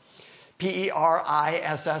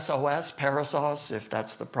P-E-R-I-S-S-O-S, parasos, if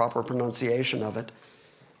that's the proper pronunciation of it.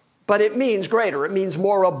 But it means greater. It means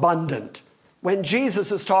more abundant. When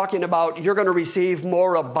Jesus is talking about you're going to receive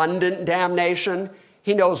more abundant damnation,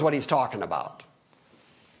 he knows what he's talking about.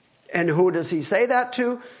 And who does he say that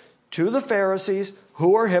to? To the Pharisees,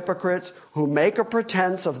 who are hypocrites, who make a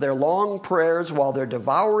pretense of their long prayers while they're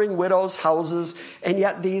devouring widows' houses, and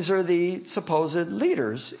yet these are the supposed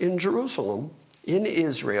leaders in Jerusalem, in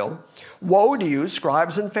Israel. Woe to you,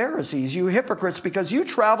 scribes and Pharisees, you hypocrites, because you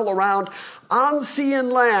travel around on sea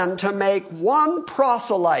and land to make one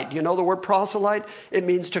proselyte. You know the word proselyte? It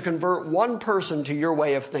means to convert one person to your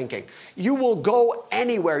way of thinking. You will go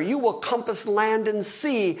anywhere. You will compass land and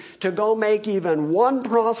sea to go make even one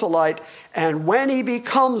proselyte. And when he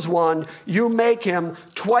becomes one, you make him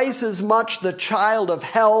twice as much the child of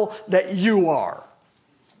hell that you are.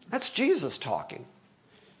 That's Jesus talking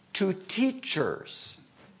to teachers.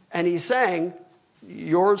 And he's saying,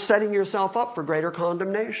 you're setting yourself up for greater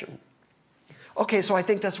condemnation. Okay, so I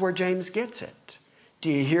think that's where James gets it. Do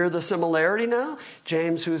you hear the similarity now?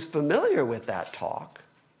 James, who's familiar with that talk,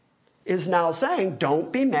 is now saying,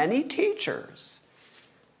 don't be many teachers.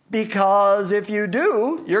 Because if you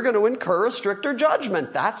do, you're going to incur a stricter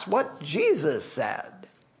judgment. That's what Jesus said.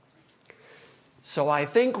 So I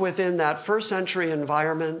think within that first century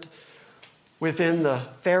environment, within the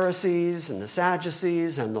Pharisees and the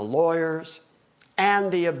Sadducees and the lawyers,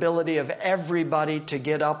 and the ability of everybody to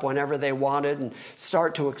get up whenever they wanted and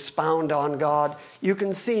start to expound on God, you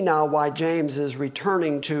can see now why James is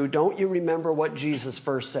returning to, don't you remember what Jesus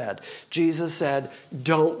first said? Jesus said,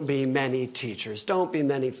 don't be many teachers, don't be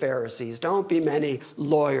many Pharisees, don't be many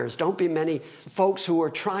lawyers, don't be many folks who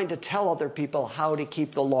are trying to tell other people how to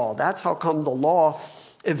keep the law. That's how come the law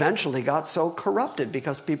eventually got so corrupted,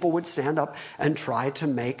 because people would stand up and try to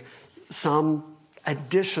make some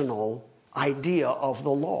additional idea of the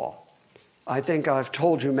law. I think I've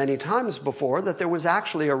told you many times before that there was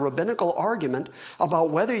actually a rabbinical argument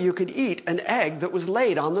about whether you could eat an egg that was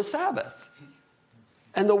laid on the Sabbath.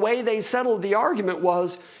 And the way they settled the argument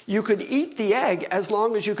was you could eat the egg as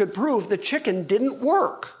long as you could prove the chicken didn't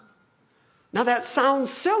work. Now that sounds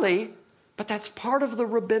silly, but that's part of the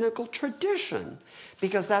rabbinical tradition,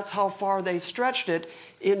 because that's how far they stretched it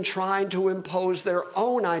in trying to impose their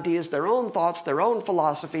own ideas, their own thoughts, their own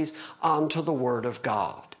philosophies onto the Word of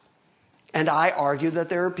God. And I argue that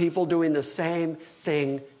there are people doing the same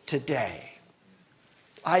thing today.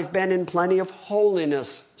 I've been in plenty of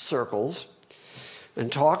holiness circles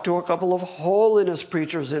and talked to a couple of holiness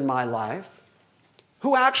preachers in my life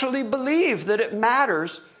who actually believe that it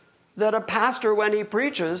matters that a pastor, when he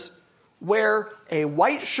preaches, wear a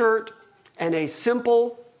white shirt and a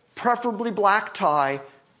simple, preferably black tie,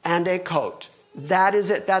 and a coat. That is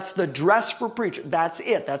it. That's the dress for preacher. That's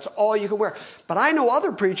it. That's all you can wear. But I know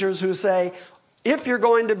other preachers who say, if you're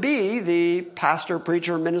going to be the pastor,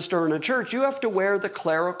 preacher, minister in a church, you have to wear the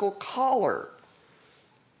clerical collar.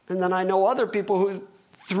 And then I know other people who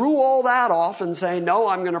threw all that off and say, no,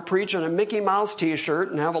 I'm going to preach in a Mickey Mouse t-shirt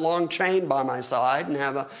and have a long chain by my side and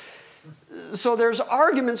have a... So there's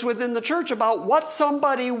arguments within the church about what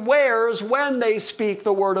somebody wears when they speak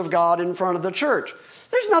the Word of God in front of the church.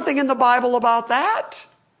 There's nothing in the Bible about that.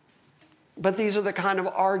 But these are the kind of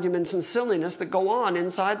arguments and silliness that go on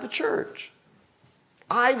inside the church.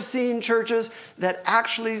 I've seen churches that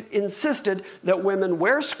actually insisted that women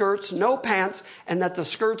wear skirts, no pants, and that the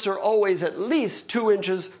skirts are always at least 2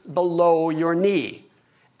 inches below your knee.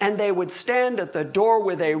 And they would stand at the door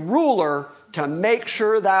with a ruler to make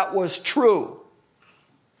sure that was true.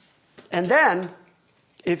 And then,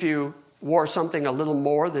 if you wore something a little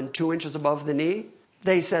more than 2 inches above the knee,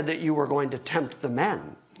 they said that you were going to tempt the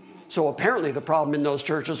men. So apparently the problem in those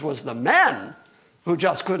churches was the men who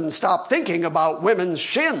just couldn't stop thinking about women's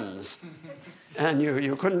shins. And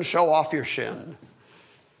you couldn't show off your shin.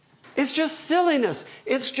 It's just silliness.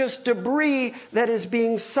 It's just debris that is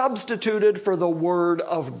being substituted for the Word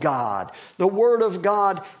of God. The Word of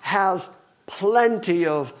God has plenty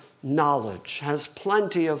of knowledge, has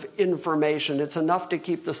plenty of information. It's enough to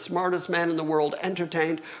keep the smartest man in the world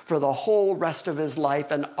entertained for the whole rest of his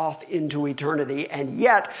life and off into eternity. And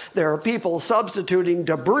yet there are people substituting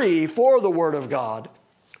debris for the Word of God,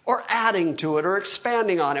 or adding to it or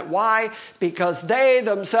expanding on it. Why? Because they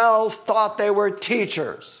themselves thought they were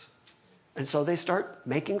teachers. And so they start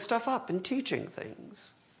making stuff up and teaching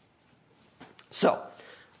things. So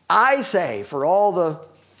I say, for all the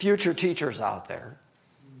future teachers out there,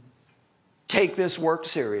 take this work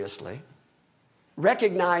seriously.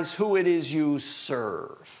 Recognize who it is you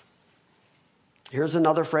serve. Here's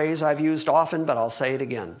another phrase I've used often, but I'll say it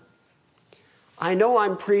again. I know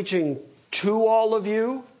I'm preaching to all of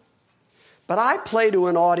you, but I play to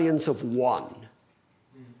an audience of one.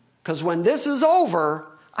 Because when this is over,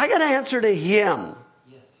 I got to answer to him,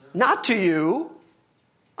 not to you.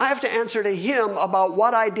 I have to answer to him about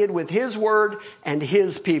what I did with his word and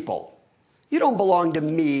his people. You don't belong to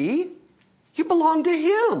me. You belong to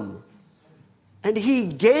him. And he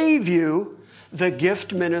gave you the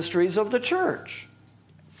gift ministries of the church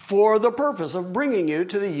for the purpose of bringing you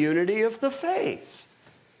to the unity of the faith.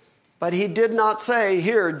 But he did not say,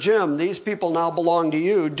 here, Jim, these people now belong to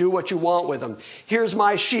you. Do what you want with them. Here's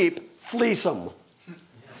my sheep. Fleece them.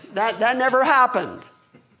 That never happened.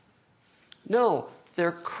 No.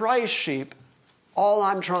 They're Christ's sheep. All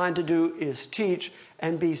I'm trying to do is teach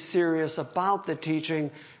and be serious about the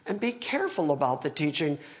teaching and be careful about the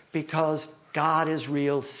teaching, because God is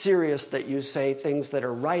real serious that you say things that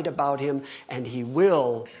are right about him, and he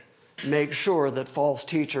will make sure that false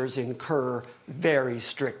teachers incur very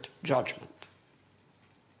strict judgment.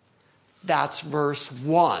 That's verse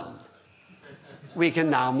 1. We can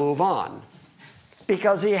now move on,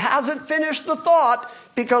 because he hasn't finished the thought,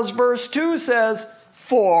 because verse 2 says,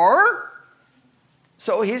 for,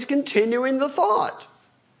 so he's continuing the thought.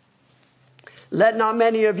 Let not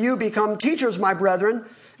many of you become teachers, my brethren,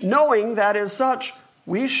 knowing that as such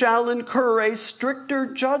we shall incur a stricter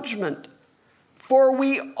judgment. For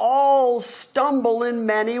we all stumble in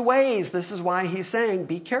many ways. This is why he's saying,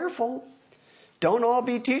 be careful. Don't all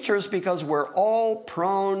be teachers, because we're all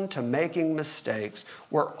prone to making mistakes.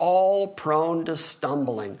 We're all prone to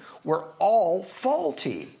stumbling. We're all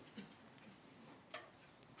faulty.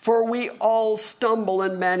 For we all stumble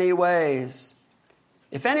in many ways.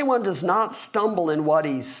 If anyone does not stumble in what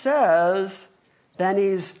he says, then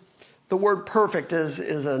the word perfect is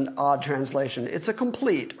an odd translation. It's a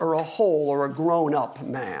complete or a whole or a grown-up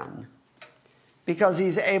man, because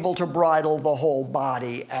he's able to bridle the whole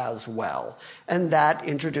body as well. And that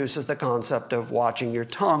introduces the concept of watching your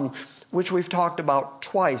tongue, which we've talked about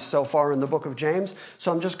twice so far in the book of James.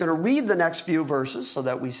 So I'm just going to read the next few verses so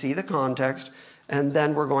that we see the context, and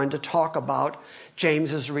then we're going to talk about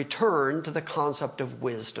James's return to the concept of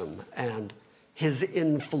wisdom and his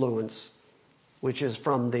influence, which is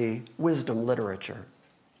from the wisdom literature.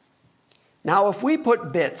 Now, if we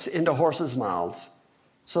put bits into horses' mouths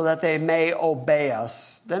so that they may obey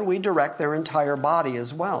us, then we direct their entire body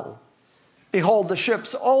as well. Behold, the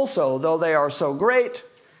ships also, though they are so great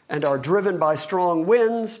and are driven by strong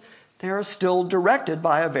winds, they are still directed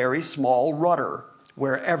by a very small rudder,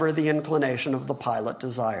 wherever the inclination of the pilot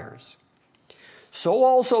desires. So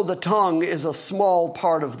also the tongue is a small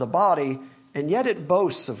part of the body, and yet it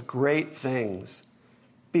boasts of great things.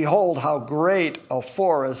 Behold, how great a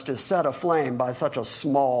forest is set aflame by such a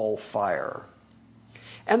small fire.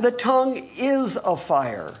 And the tongue is a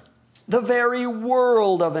fire, the very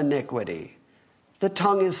world of iniquity. The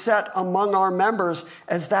tongue is set among our members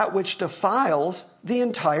as that which defiles the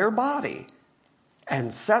entire body,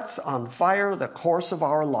 and sets on fire the course of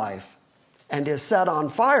our life, and is set on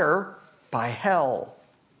fire by hell.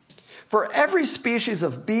 For every species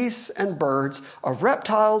of beasts and birds, of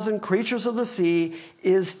reptiles and creatures of the sea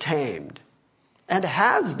is tamed, and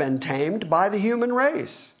has been tamed by the human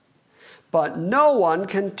race. But no one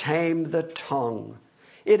can tame the tongue.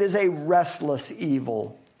 It is a restless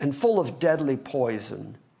evil and full of deadly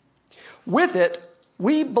poison. With it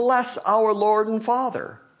we bless our Lord and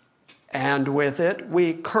Father, and with it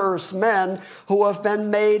we curse men who have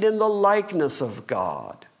been made in the likeness of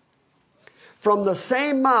God. From the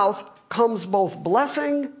same mouth comes both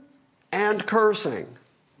blessing and cursing.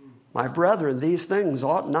 My brethren, these things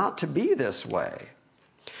ought not to be this way.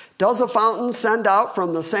 Does a fountain send out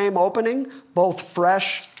from the same opening both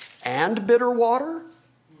fresh and bitter water?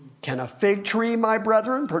 Can a fig tree, my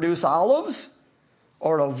brethren, produce olives?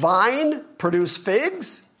 Or a vine produce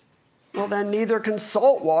figs? Well, then neither can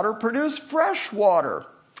salt water produce fresh water.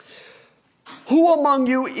 Who among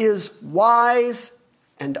you is wise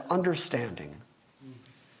and understanding?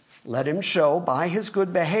 Let him show by his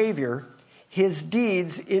good behavior his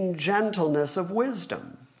deeds in gentleness of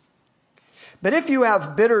wisdom. But if you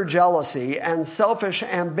have bitter jealousy and selfish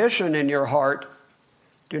ambition in your heart,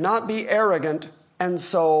 do not be arrogant and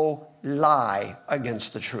so lie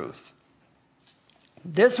against the truth.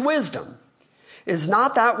 This wisdom is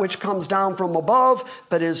not that which comes down from above,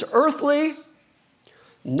 but is earthly,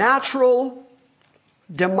 natural,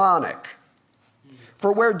 demonic.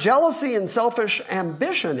 For where jealousy and selfish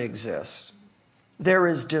ambition exist, there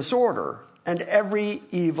is disorder and every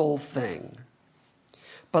evil thing.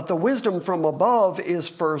 But the wisdom from above is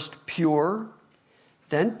first pure,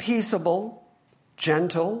 then peaceable,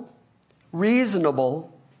 gentle,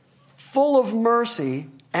 reasonable, full of mercy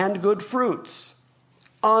and good fruits,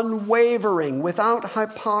 unwavering, without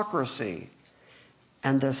hypocrisy.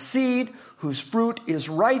 And the seed whose fruit is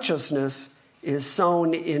righteousness is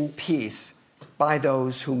sown in peace by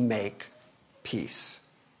those who make peace.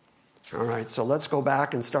 All right, so let's go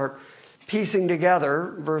back and start piecing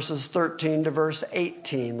together verses 13 to verse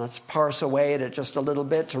 18. Let's parse away at it just a little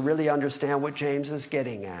bit to really understand what James is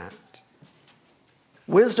getting at.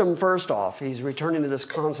 Wisdom, first off, he's returning to this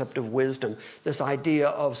concept of wisdom, this idea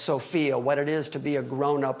of Sophia, what it is to be a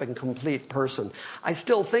grown-up and complete person. I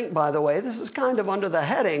still think, by the way, this is kind of under the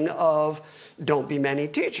heading of don't be many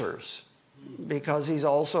teachers, because he's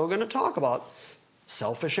also going to talk about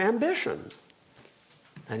selfish ambition.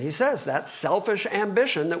 And he says that selfish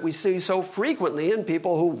ambition that we see so frequently in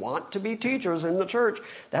people who want to be teachers in the church,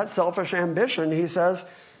 that selfish ambition, he says,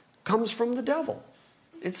 comes from the devil.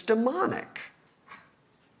 It's demonic.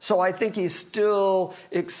 So I think he's still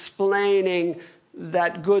explaining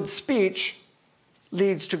that good speech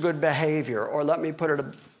leads to good behavior. Or let me put it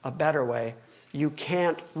a better way. You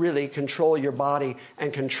can't really control your body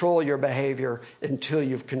and control your behavior until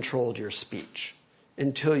you've controlled your speech,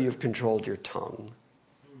 until you've controlled your tongue.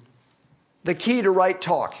 The key to right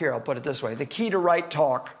talk, here I'll put it this way, the key to right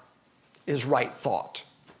talk is right thought.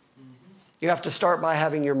 You have to start by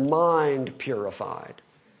having your mind purified.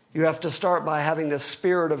 You have to start by having the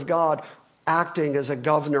Spirit of God acting as a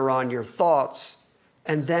governor on your thoughts.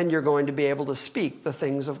 and then you're going to be able to speak the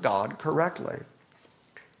things of God correctly.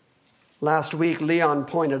 Last week, Leon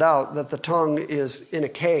pointed out that the tongue is in a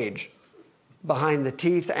cage behind the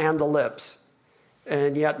teeth and the lips.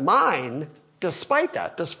 And yet mine, despite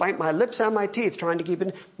my lips and my teeth trying to keep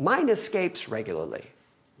it, mine escapes regularly.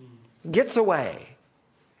 Gets away.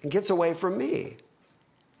 And gets away from me.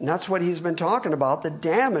 And that's what he's been talking about, the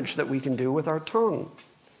damage that we can do with our tongue.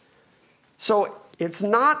 So it's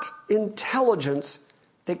not intelligence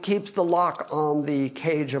that keeps the lock on the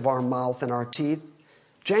cage of our mouth and our teeth.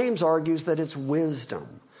 James argues that it's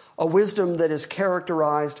wisdom, a wisdom that is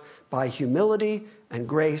characterized by humility and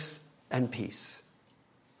grace and peace.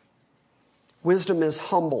 Wisdom is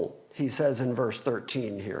humble, he says in verse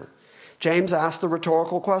 13 here. James asks the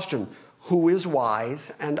rhetorical question, who is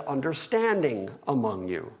wise and understanding among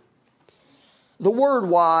you? The word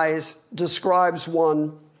wise describes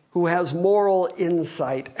one who has moral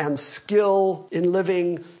insight and skill in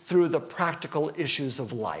living through the practical issues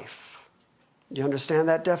of life. Do you understand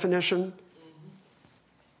that definition?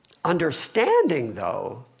 Understanding,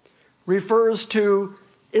 though, refers to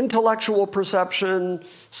intellectual perception,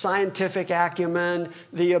 scientific acumen,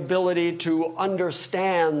 the ability to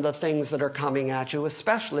understand the things that are coming at you,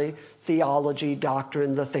 especially theology,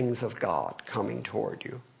 doctrine, the things of God coming toward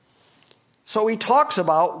you. So he talks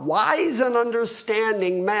about wise and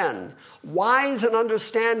understanding men. Wise and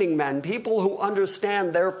understanding men, people who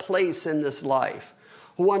understand their place in this life,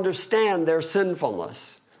 who understand their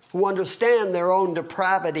sinfulness, who understand their own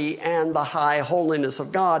depravity and the high holiness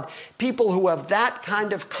of God. People who have that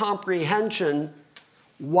kind of comprehension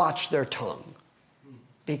watch their tongue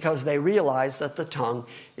because they realize that the tongue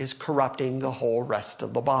is corrupting the whole rest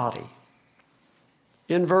of the body.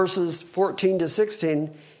 In verses 14 to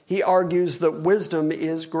 16, he argues that wisdom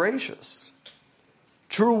is gracious.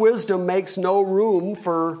 True wisdom makes no room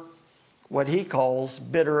for what he calls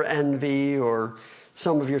bitter envy, or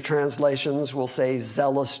some of your translations will say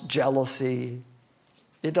zealous jealousy.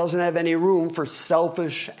 It doesn't have any room for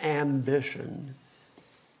selfish ambition.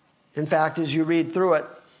 In fact, as you read through it,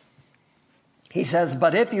 he says,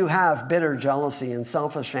 but if you have bitter jealousy and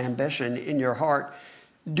selfish ambition in your heart,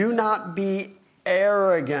 do not be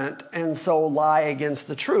arrogant and so lie against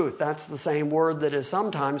the truth. That's the same word that is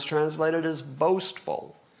sometimes translated as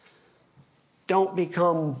boastful. Don't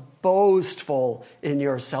become boastful in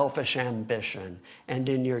your selfish ambition and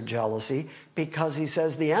in your jealousy, because he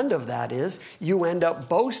says the end of that is you end up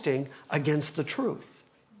boasting against the truth.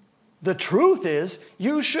 The truth is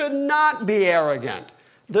you should not be arrogant.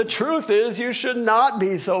 The truth is you should not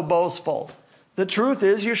be so boastful. The truth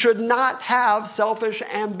is you should not have selfish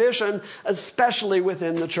ambition, especially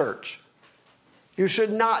within the church. You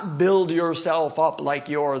should not build yourself up like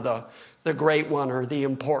you're the great one or the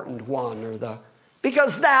important one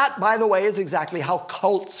because that, by the way, is exactly how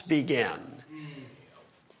cults begin.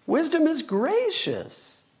 Wisdom is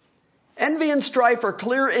gracious. Envy and strife are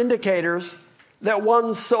clear indicators that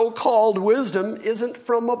one's so-called wisdom isn't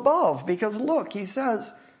from above. Because look, he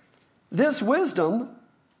says, this wisdom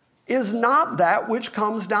is not that which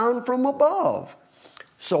comes down from above.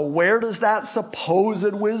 So where does that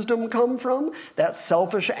supposed wisdom come from? That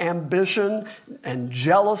selfish ambition and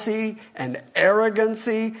jealousy and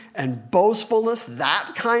arrogancy and boastfulness,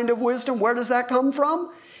 that kind of wisdom, where does that come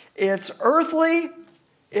from? It's earthly,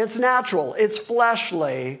 it's natural, it's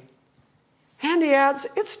fleshly. And he adds,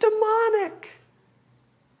 it's demonic.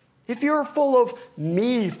 If you're full of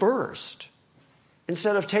me first,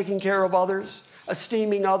 instead of taking care of others,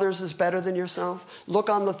 esteeming others as better than yourself, look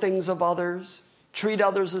on the things of others, treat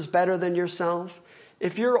others as better than yourself.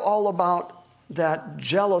 If you're all about that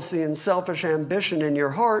jealousy and selfish ambition in your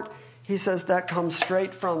heart, he says that comes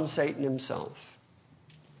straight from Satan himself.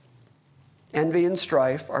 Envy and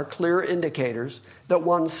strife are clear indicators that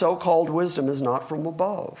one's so-called wisdom is not from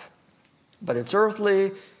above, but it's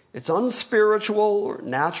earthly, it's unspiritual,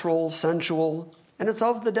 natural, sensual, and it's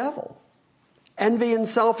of the devil. Envy and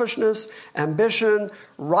selfishness, ambition,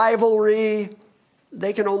 rivalry,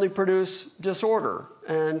 they can only produce disorder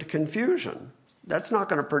and confusion. That's not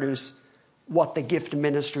going to produce what the gift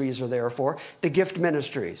ministries are there for. The gift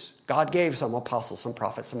ministries, God gave some apostles, some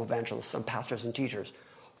prophets, some evangelists, some pastors and teachers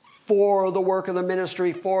for the work of the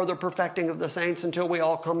ministry, for the perfecting of the saints until we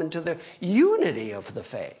all come into the unity of the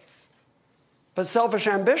faith. But selfish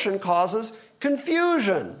ambition causes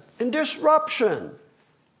confusion and disruption.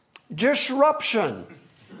 Disruption.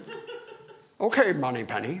 Okay,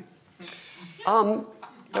 Moneypenny. That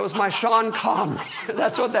was my Sean Connery.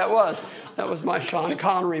 That's what that was. That was my Sean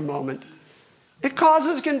Connery moment. It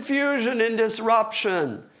causes confusion and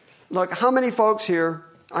disruption. Look, how many folks here,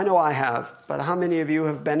 I know I have, but how many of you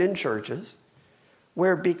have been in churches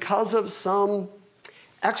where because of some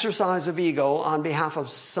exercise of ego on behalf of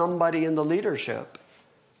somebody in the leadership,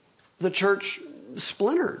 the church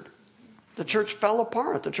splintered. The church fell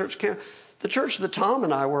apart. The church that Tom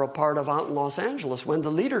and I were a part of out in Los Angeles, when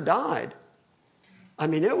the leader died, I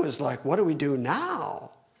mean, it was like, what do we do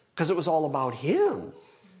now? Because it was all about him.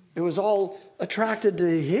 It was all attracted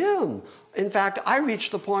to him. In fact, I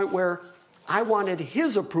reached the point where I wanted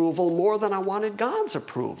his approval more than I wanted God's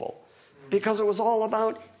approval, because it was all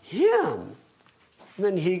about him. And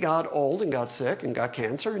then he got old and got sick and got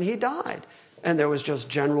cancer and he died. And there was just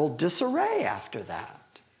general disarray after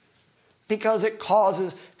that. Because it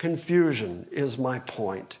causes confusion, is my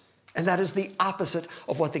point. And that is the opposite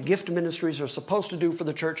of what the gift ministries are supposed to do for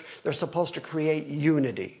the church. They're supposed to create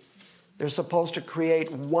unity. They're supposed to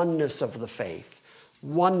create oneness of the faith,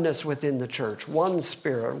 oneness within the church, one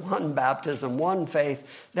spirit, one baptism, one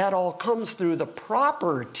faith. That all comes through the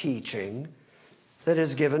proper teaching that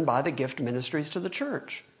is given by the gift ministries to the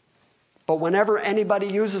church. But whenever anybody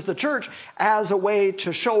uses the church as a way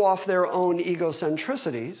to show off their own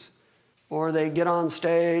egocentricities, or they get on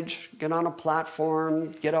stage, get on a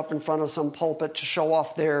platform, get up in front of some pulpit to show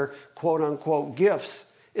off their quote-unquote gifts,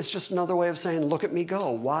 it's just another way of saying, look at me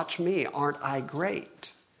go, watch me, aren't I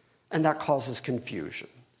great? And that causes confusion.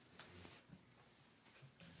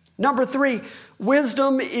 Number 3,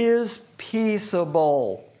 wisdom is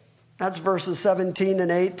peaceable. That's verses 17 and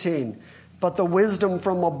 18. But the wisdom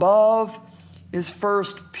from above is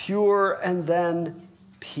first pure and then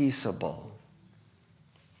peaceable.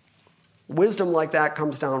 Wisdom like that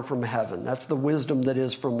comes down from heaven. That's the wisdom that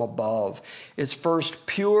is from above. It's first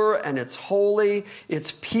pure and it's holy.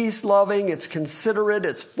 It's peace-loving. It's considerate.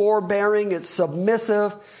 It's forbearing. It's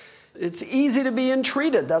submissive. It's easy to be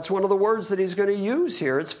entreated. That's one of the words that he's going to use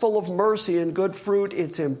here. It's full of mercy and good fruit.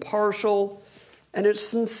 It's impartial. And it's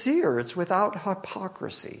sincere. It's without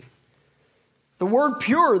hypocrisy. The word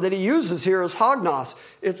pure that he uses here is hagnos.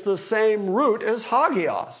 It's the same root as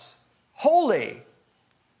hagios, holy.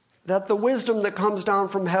 That the wisdom that comes down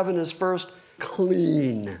from heaven is first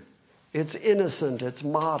clean. It's innocent. It's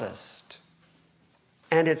modest.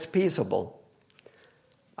 And it's peaceable.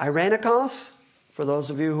 Irenikos, for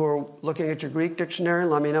those of you who are looking at your Greek dictionary,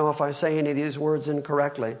 let me know if I say any of these words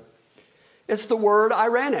incorrectly. It's the word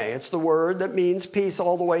irene. It's the word that means peace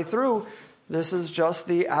all the way through. This is just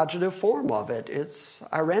the adjective form of it. It's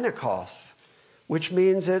irenikos, which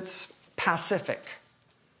means it's pacific.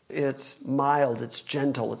 It's mild, it's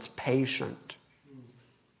gentle, it's patient.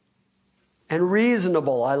 And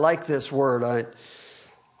reasonable, I like this word.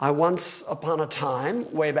 I once upon a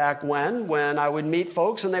time, way back when I would meet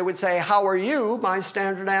folks and they would say, how are you? My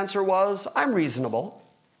standard answer was, I'm reasonable.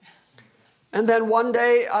 And then one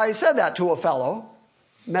day I said that to a fellow,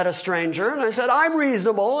 met a stranger, and I said, I'm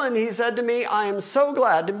reasonable. And he said to me, I am so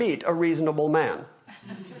glad to meet a reasonable man.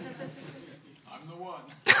 I'm the one.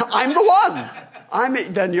 I'm the one.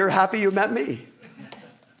 Then you're happy you met me.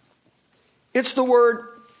 It's the word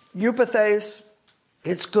eupathes.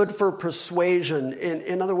 It's good for persuasion.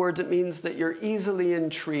 In other words, it means that you're easily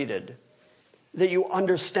entreated, that you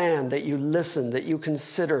understand, that you listen, that you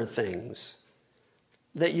consider things,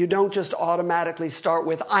 that you don't just automatically start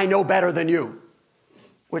with, I know better than you,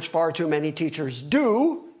 which far too many teachers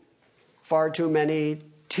do. Far too many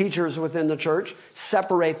teachers within the church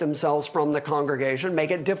separate themselves from the congregation,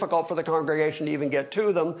 make it difficult for the congregation to even get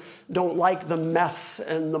to them, don't like the mess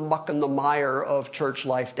and the muck and the mire of church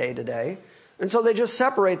life day to day. And so they just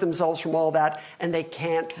separate themselves from all that, and they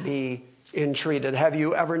can't be entreated. Have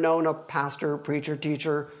you ever known a pastor, preacher,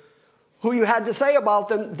 teacher who you had to say about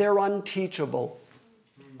them, they're unteachable?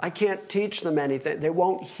 I can't teach them anything. They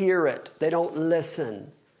won't hear it. They don't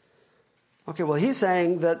listen. Okay, well, he's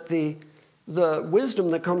saying that the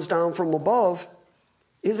wisdom that comes down from above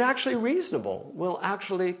is actually reasonable, will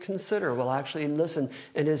actually consider, will actually listen,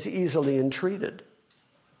 and is easily entreated.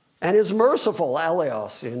 And is merciful,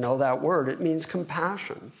 eleos, you know that word. It means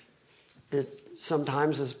compassion. It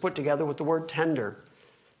sometimes is put together with the word tender.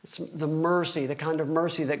 It's the mercy, the kind of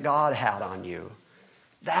mercy that God had on you.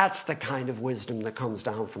 That's the kind of wisdom that comes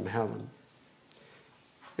down from heaven.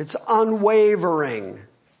 It's unwavering.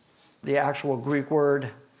 The actual Greek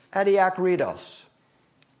word adiakritos.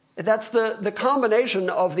 That's the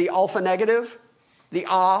combination of the alpha negative, the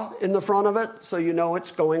a in the front of it, so you know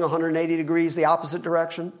it's going 180 degrees the opposite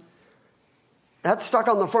direction. That's stuck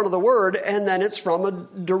on the front of the word, and then it's from a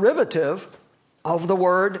derivative of the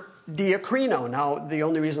word diakrino. Now, the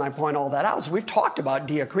only reason I point all that out is we've talked about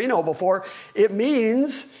diakrino before. It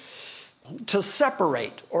means to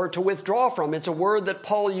separate or to withdraw from. It's a word that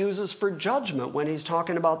Paul uses for judgment when he's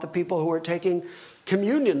talking about the people who are taking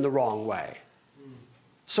communion the wrong way.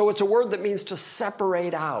 So it's a word that means to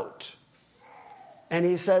separate out. And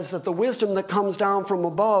he says that the wisdom that comes down from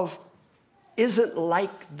above isn't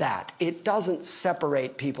like that. It doesn't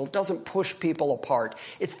separate people. It doesn't push people apart.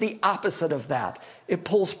 It's the opposite of that. It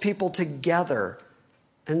pulls people together.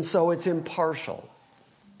 And so it's impartial.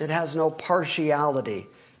 It has no partiality.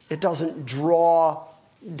 It doesn't draw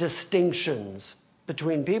distinctions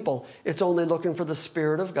between people. It's only looking for the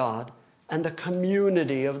Spirit of God and the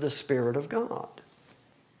community of the Spirit of God.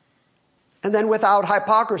 And then without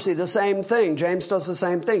hypocrisy, the same thing. James does the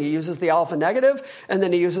same thing. He uses the alpha negative, and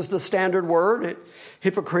then he uses the standard word,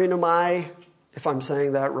 hypokrinomai, if I'm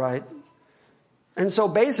saying that right. And so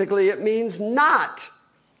basically it means not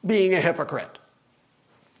being a hypocrite,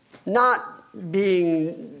 not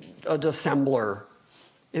being a dissembler.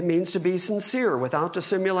 It means to be sincere, without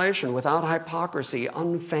dissimulation, without hypocrisy,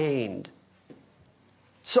 unfeigned.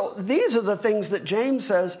 So these are the things that James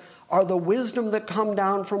says are the wisdom that come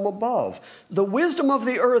down from above. The wisdom of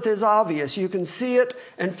the earth is obvious. You can see it,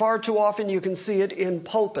 and far too often you can see it in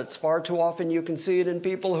pulpits. Far too often you can see it in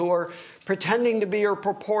people who are pretending to be or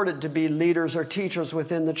purported to be leaders or teachers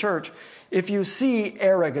within the church. If you see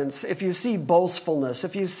arrogance, if you see boastfulness,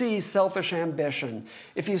 if you see selfish ambition,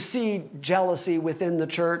 if you see jealousy within the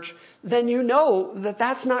church, then you know that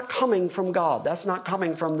that's not coming from God. That's not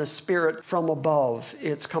coming from the Spirit from above.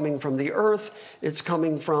 It's coming from the earth. It's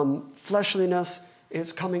coming from fleshliness.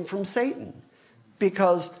 It's coming from Satan.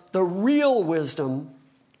 Because the real wisdom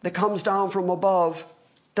that comes down from above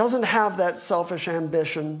doesn't have that selfish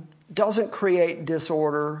ambition, doesn't create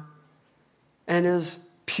disorder, and is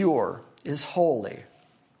pure, is holy,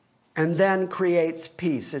 and then creates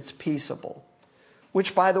peace. It's peaceable.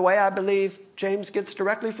 Which, by the way, I believe James gets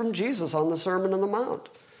directly from Jesus on the Sermon on the Mount,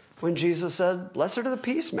 when Jesus said, "Blessed are the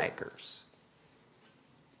peacemakers."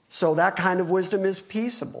 So that kind of wisdom is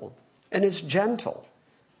peaceable, and it's gentle,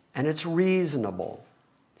 and it's reasonable,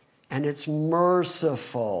 and it's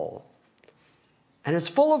merciful, and it's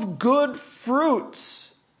full of good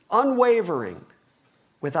fruits, unwavering,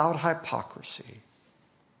 without hypocrisy.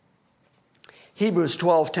 Hebrews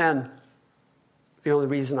 12:10, the only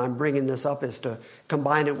reason I'm bringing this up is to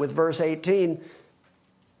combine it with verse 18.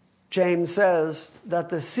 James says that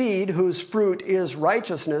the seed whose fruit is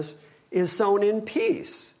righteousness is sown in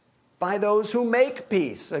peace by those who make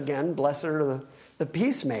peace. Again, blessed are the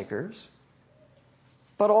peacemakers.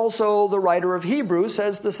 But also the writer of Hebrews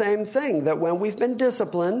says the same thing, that when we've been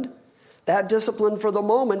disciplined, that discipline for the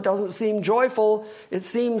moment doesn't seem joyful, it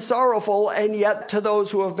seems sorrowful, and yet to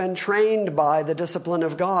those who have been trained by the discipline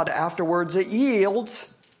of God, afterwards it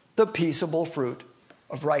yields the peaceable fruit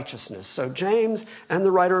of righteousness. So James and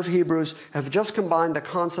the writer of Hebrews have just combined the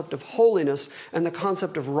concept of holiness and the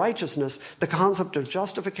concept of righteousness, the concept of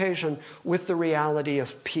justification, with the reality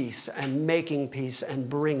of peace and making peace and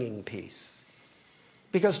bringing peace.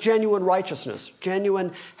 Because genuine righteousness,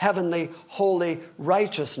 genuine heavenly, holy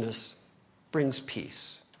righteousness brings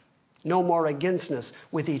peace. No more againstness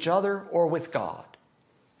with each other or with God.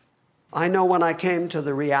 I know when I came to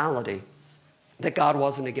the reality that God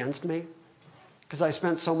wasn't against me, because I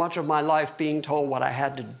spent so much of my life being told what I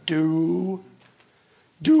had to do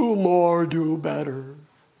more, do better.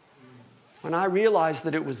 When I realized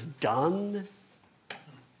that it was done,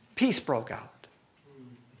 peace broke out.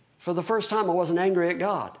 For the first time, I wasn't angry at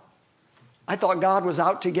God. I thought God was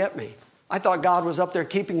out to get me. I thought God was up there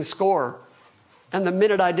keeping score. And the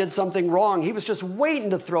minute I did something wrong, he was just waiting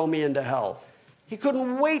to throw me into hell. He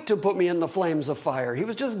couldn't wait to put me in the flames of fire. He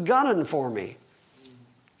was just gunning for me.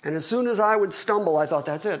 And as soon as I would stumble, I thought,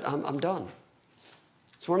 that's it, I'm done.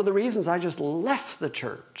 It's one of the reasons I just left the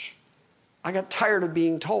church. I got tired of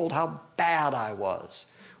being told how bad I was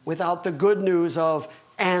without the good news of,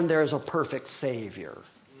 and there's a perfect Savior.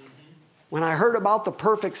 When I heard about the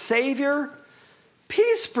perfect Savior,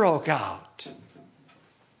 peace broke out.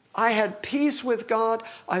 I had peace with God.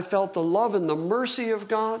 I felt the love and the mercy of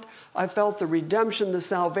God. I felt the redemption, the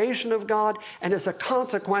salvation of God. And as a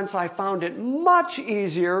consequence, I found it much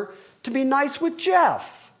easier to be nice with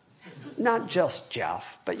Jeff. Not just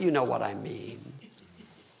Jeff, but you know what I mean.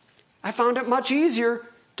 I found it much easier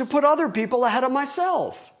to put other people ahead of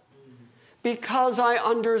myself because I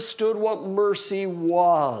understood what mercy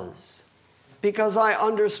was. Because I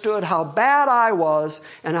understood how bad I was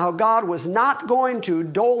and how God was not going to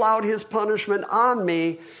dole out his punishment on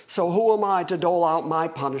me, so who am I to dole out my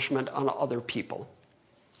punishment on other people?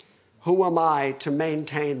 Who am I to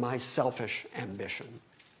maintain my selfish ambition?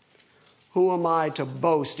 Who am I to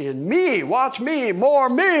boast in me, watch me, more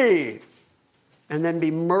me, and then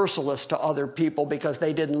be merciless to other people because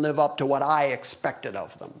they didn't live up to what I expected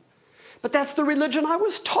of them? But that's the religion I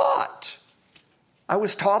was taught. I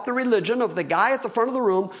was taught the religion of the guy at the front of the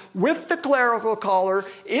room with the clerical collar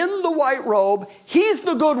in the white robe. He's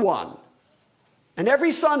the good one. And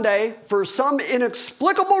every Sunday, for some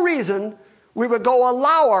inexplicable reason, we would go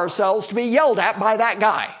allow ourselves to be yelled at by that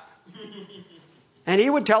guy. And he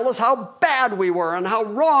would tell us how bad we were and how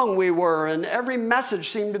wrong we were. And every message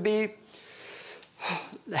seemed to be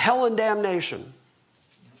hell and damnation.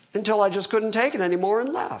 Until I just couldn't take it anymore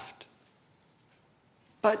and left.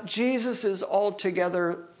 But Jesus is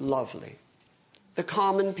altogether lovely. The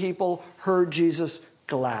common people heard Jesus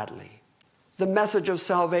gladly. The message of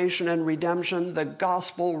salvation and redemption, the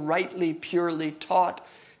gospel rightly, purely taught,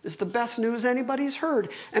 is the best news anybody's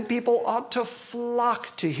heard. And people ought to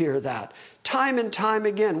flock to hear that. Time and time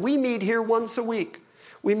again. We meet here once a week.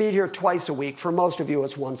 We meet here twice a week. For most of you,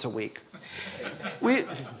 it's once a week. We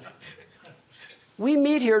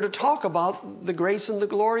meet here to talk about the grace and the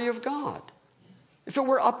glory of God. If it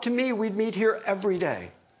were up to me, we'd meet here every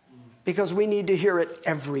day. Because we need to hear it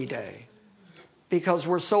every day. Because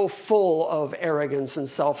we're so full of arrogance and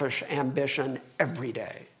selfish ambition every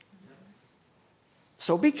day.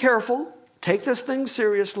 So be careful. Take this thing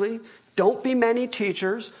seriously. Don't be many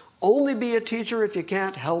teachers. Only be a teacher if you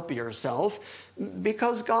can't help yourself.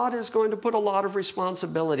 Because God is going to put a lot of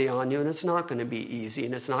responsibility on you. And it's not going to be easy.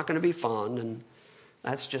 And it's not going to be fun. And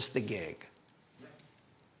that's just the gig.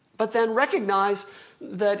 But then recognize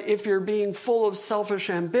that if you're being full of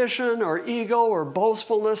selfish ambition or ego or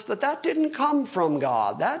boastfulness, that didn't come from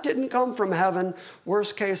God. That didn't come from heaven.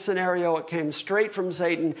 Worst case scenario, it came straight from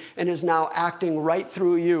Satan and is now acting right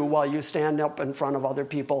through you while you stand up in front of other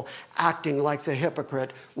people, acting like the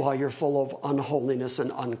hypocrite while you're full of unholiness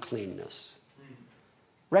and uncleanness.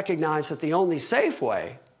 Recognize that the only safe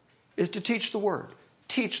way is to teach the word.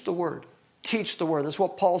 Teach the word. Teach the word. That's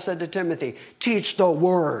what Paul said to Timothy. Teach the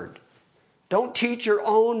word. Don't teach your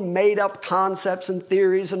own made-up concepts and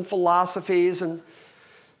theories and philosophies. And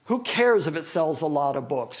who cares if it sells a lot of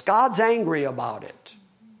books? God's angry about it.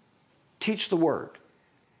 Teach the word.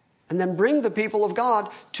 And then bring the people of God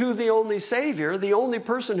to the only Savior, the only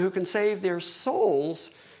person who can save their souls.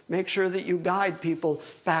 Make sure that you guide people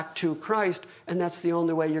back to Christ. And that's the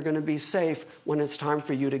only way you're going to be safe when it's time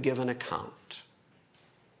for you to give an account.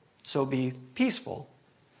 So be peaceful,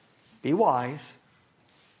 be wise,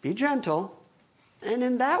 be gentle, and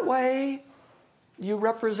in that way, you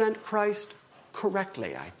represent Christ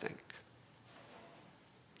correctly, I think.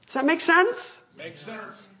 Does that make sense? Makes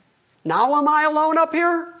sense. Now am I alone up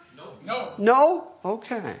here? No. No?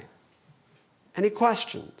 Okay. Any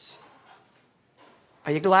questions?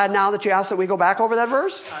 Are you glad now that you asked that we go back over that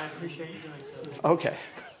verse? I appreciate you doing so. Okay.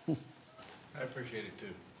 I appreciate it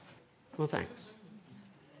too. Well, thanks.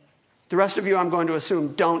 The rest of you, I'm going to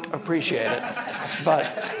assume, don't appreciate it. But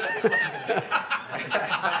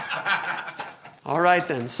all right,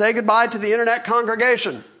 then. Say goodbye to the internet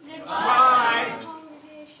congregation. Bye.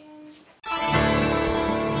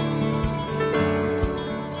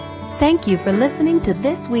 Thank you for listening to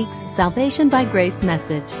this week's Salvation by Grace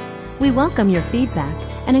message. We welcome your feedback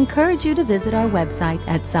and encourage you to visit our website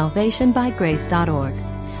at salvationbygrace.org.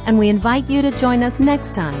 And we invite you to join us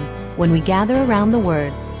next time when we gather around the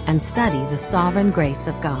Word and study the sovereign grace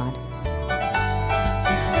of God.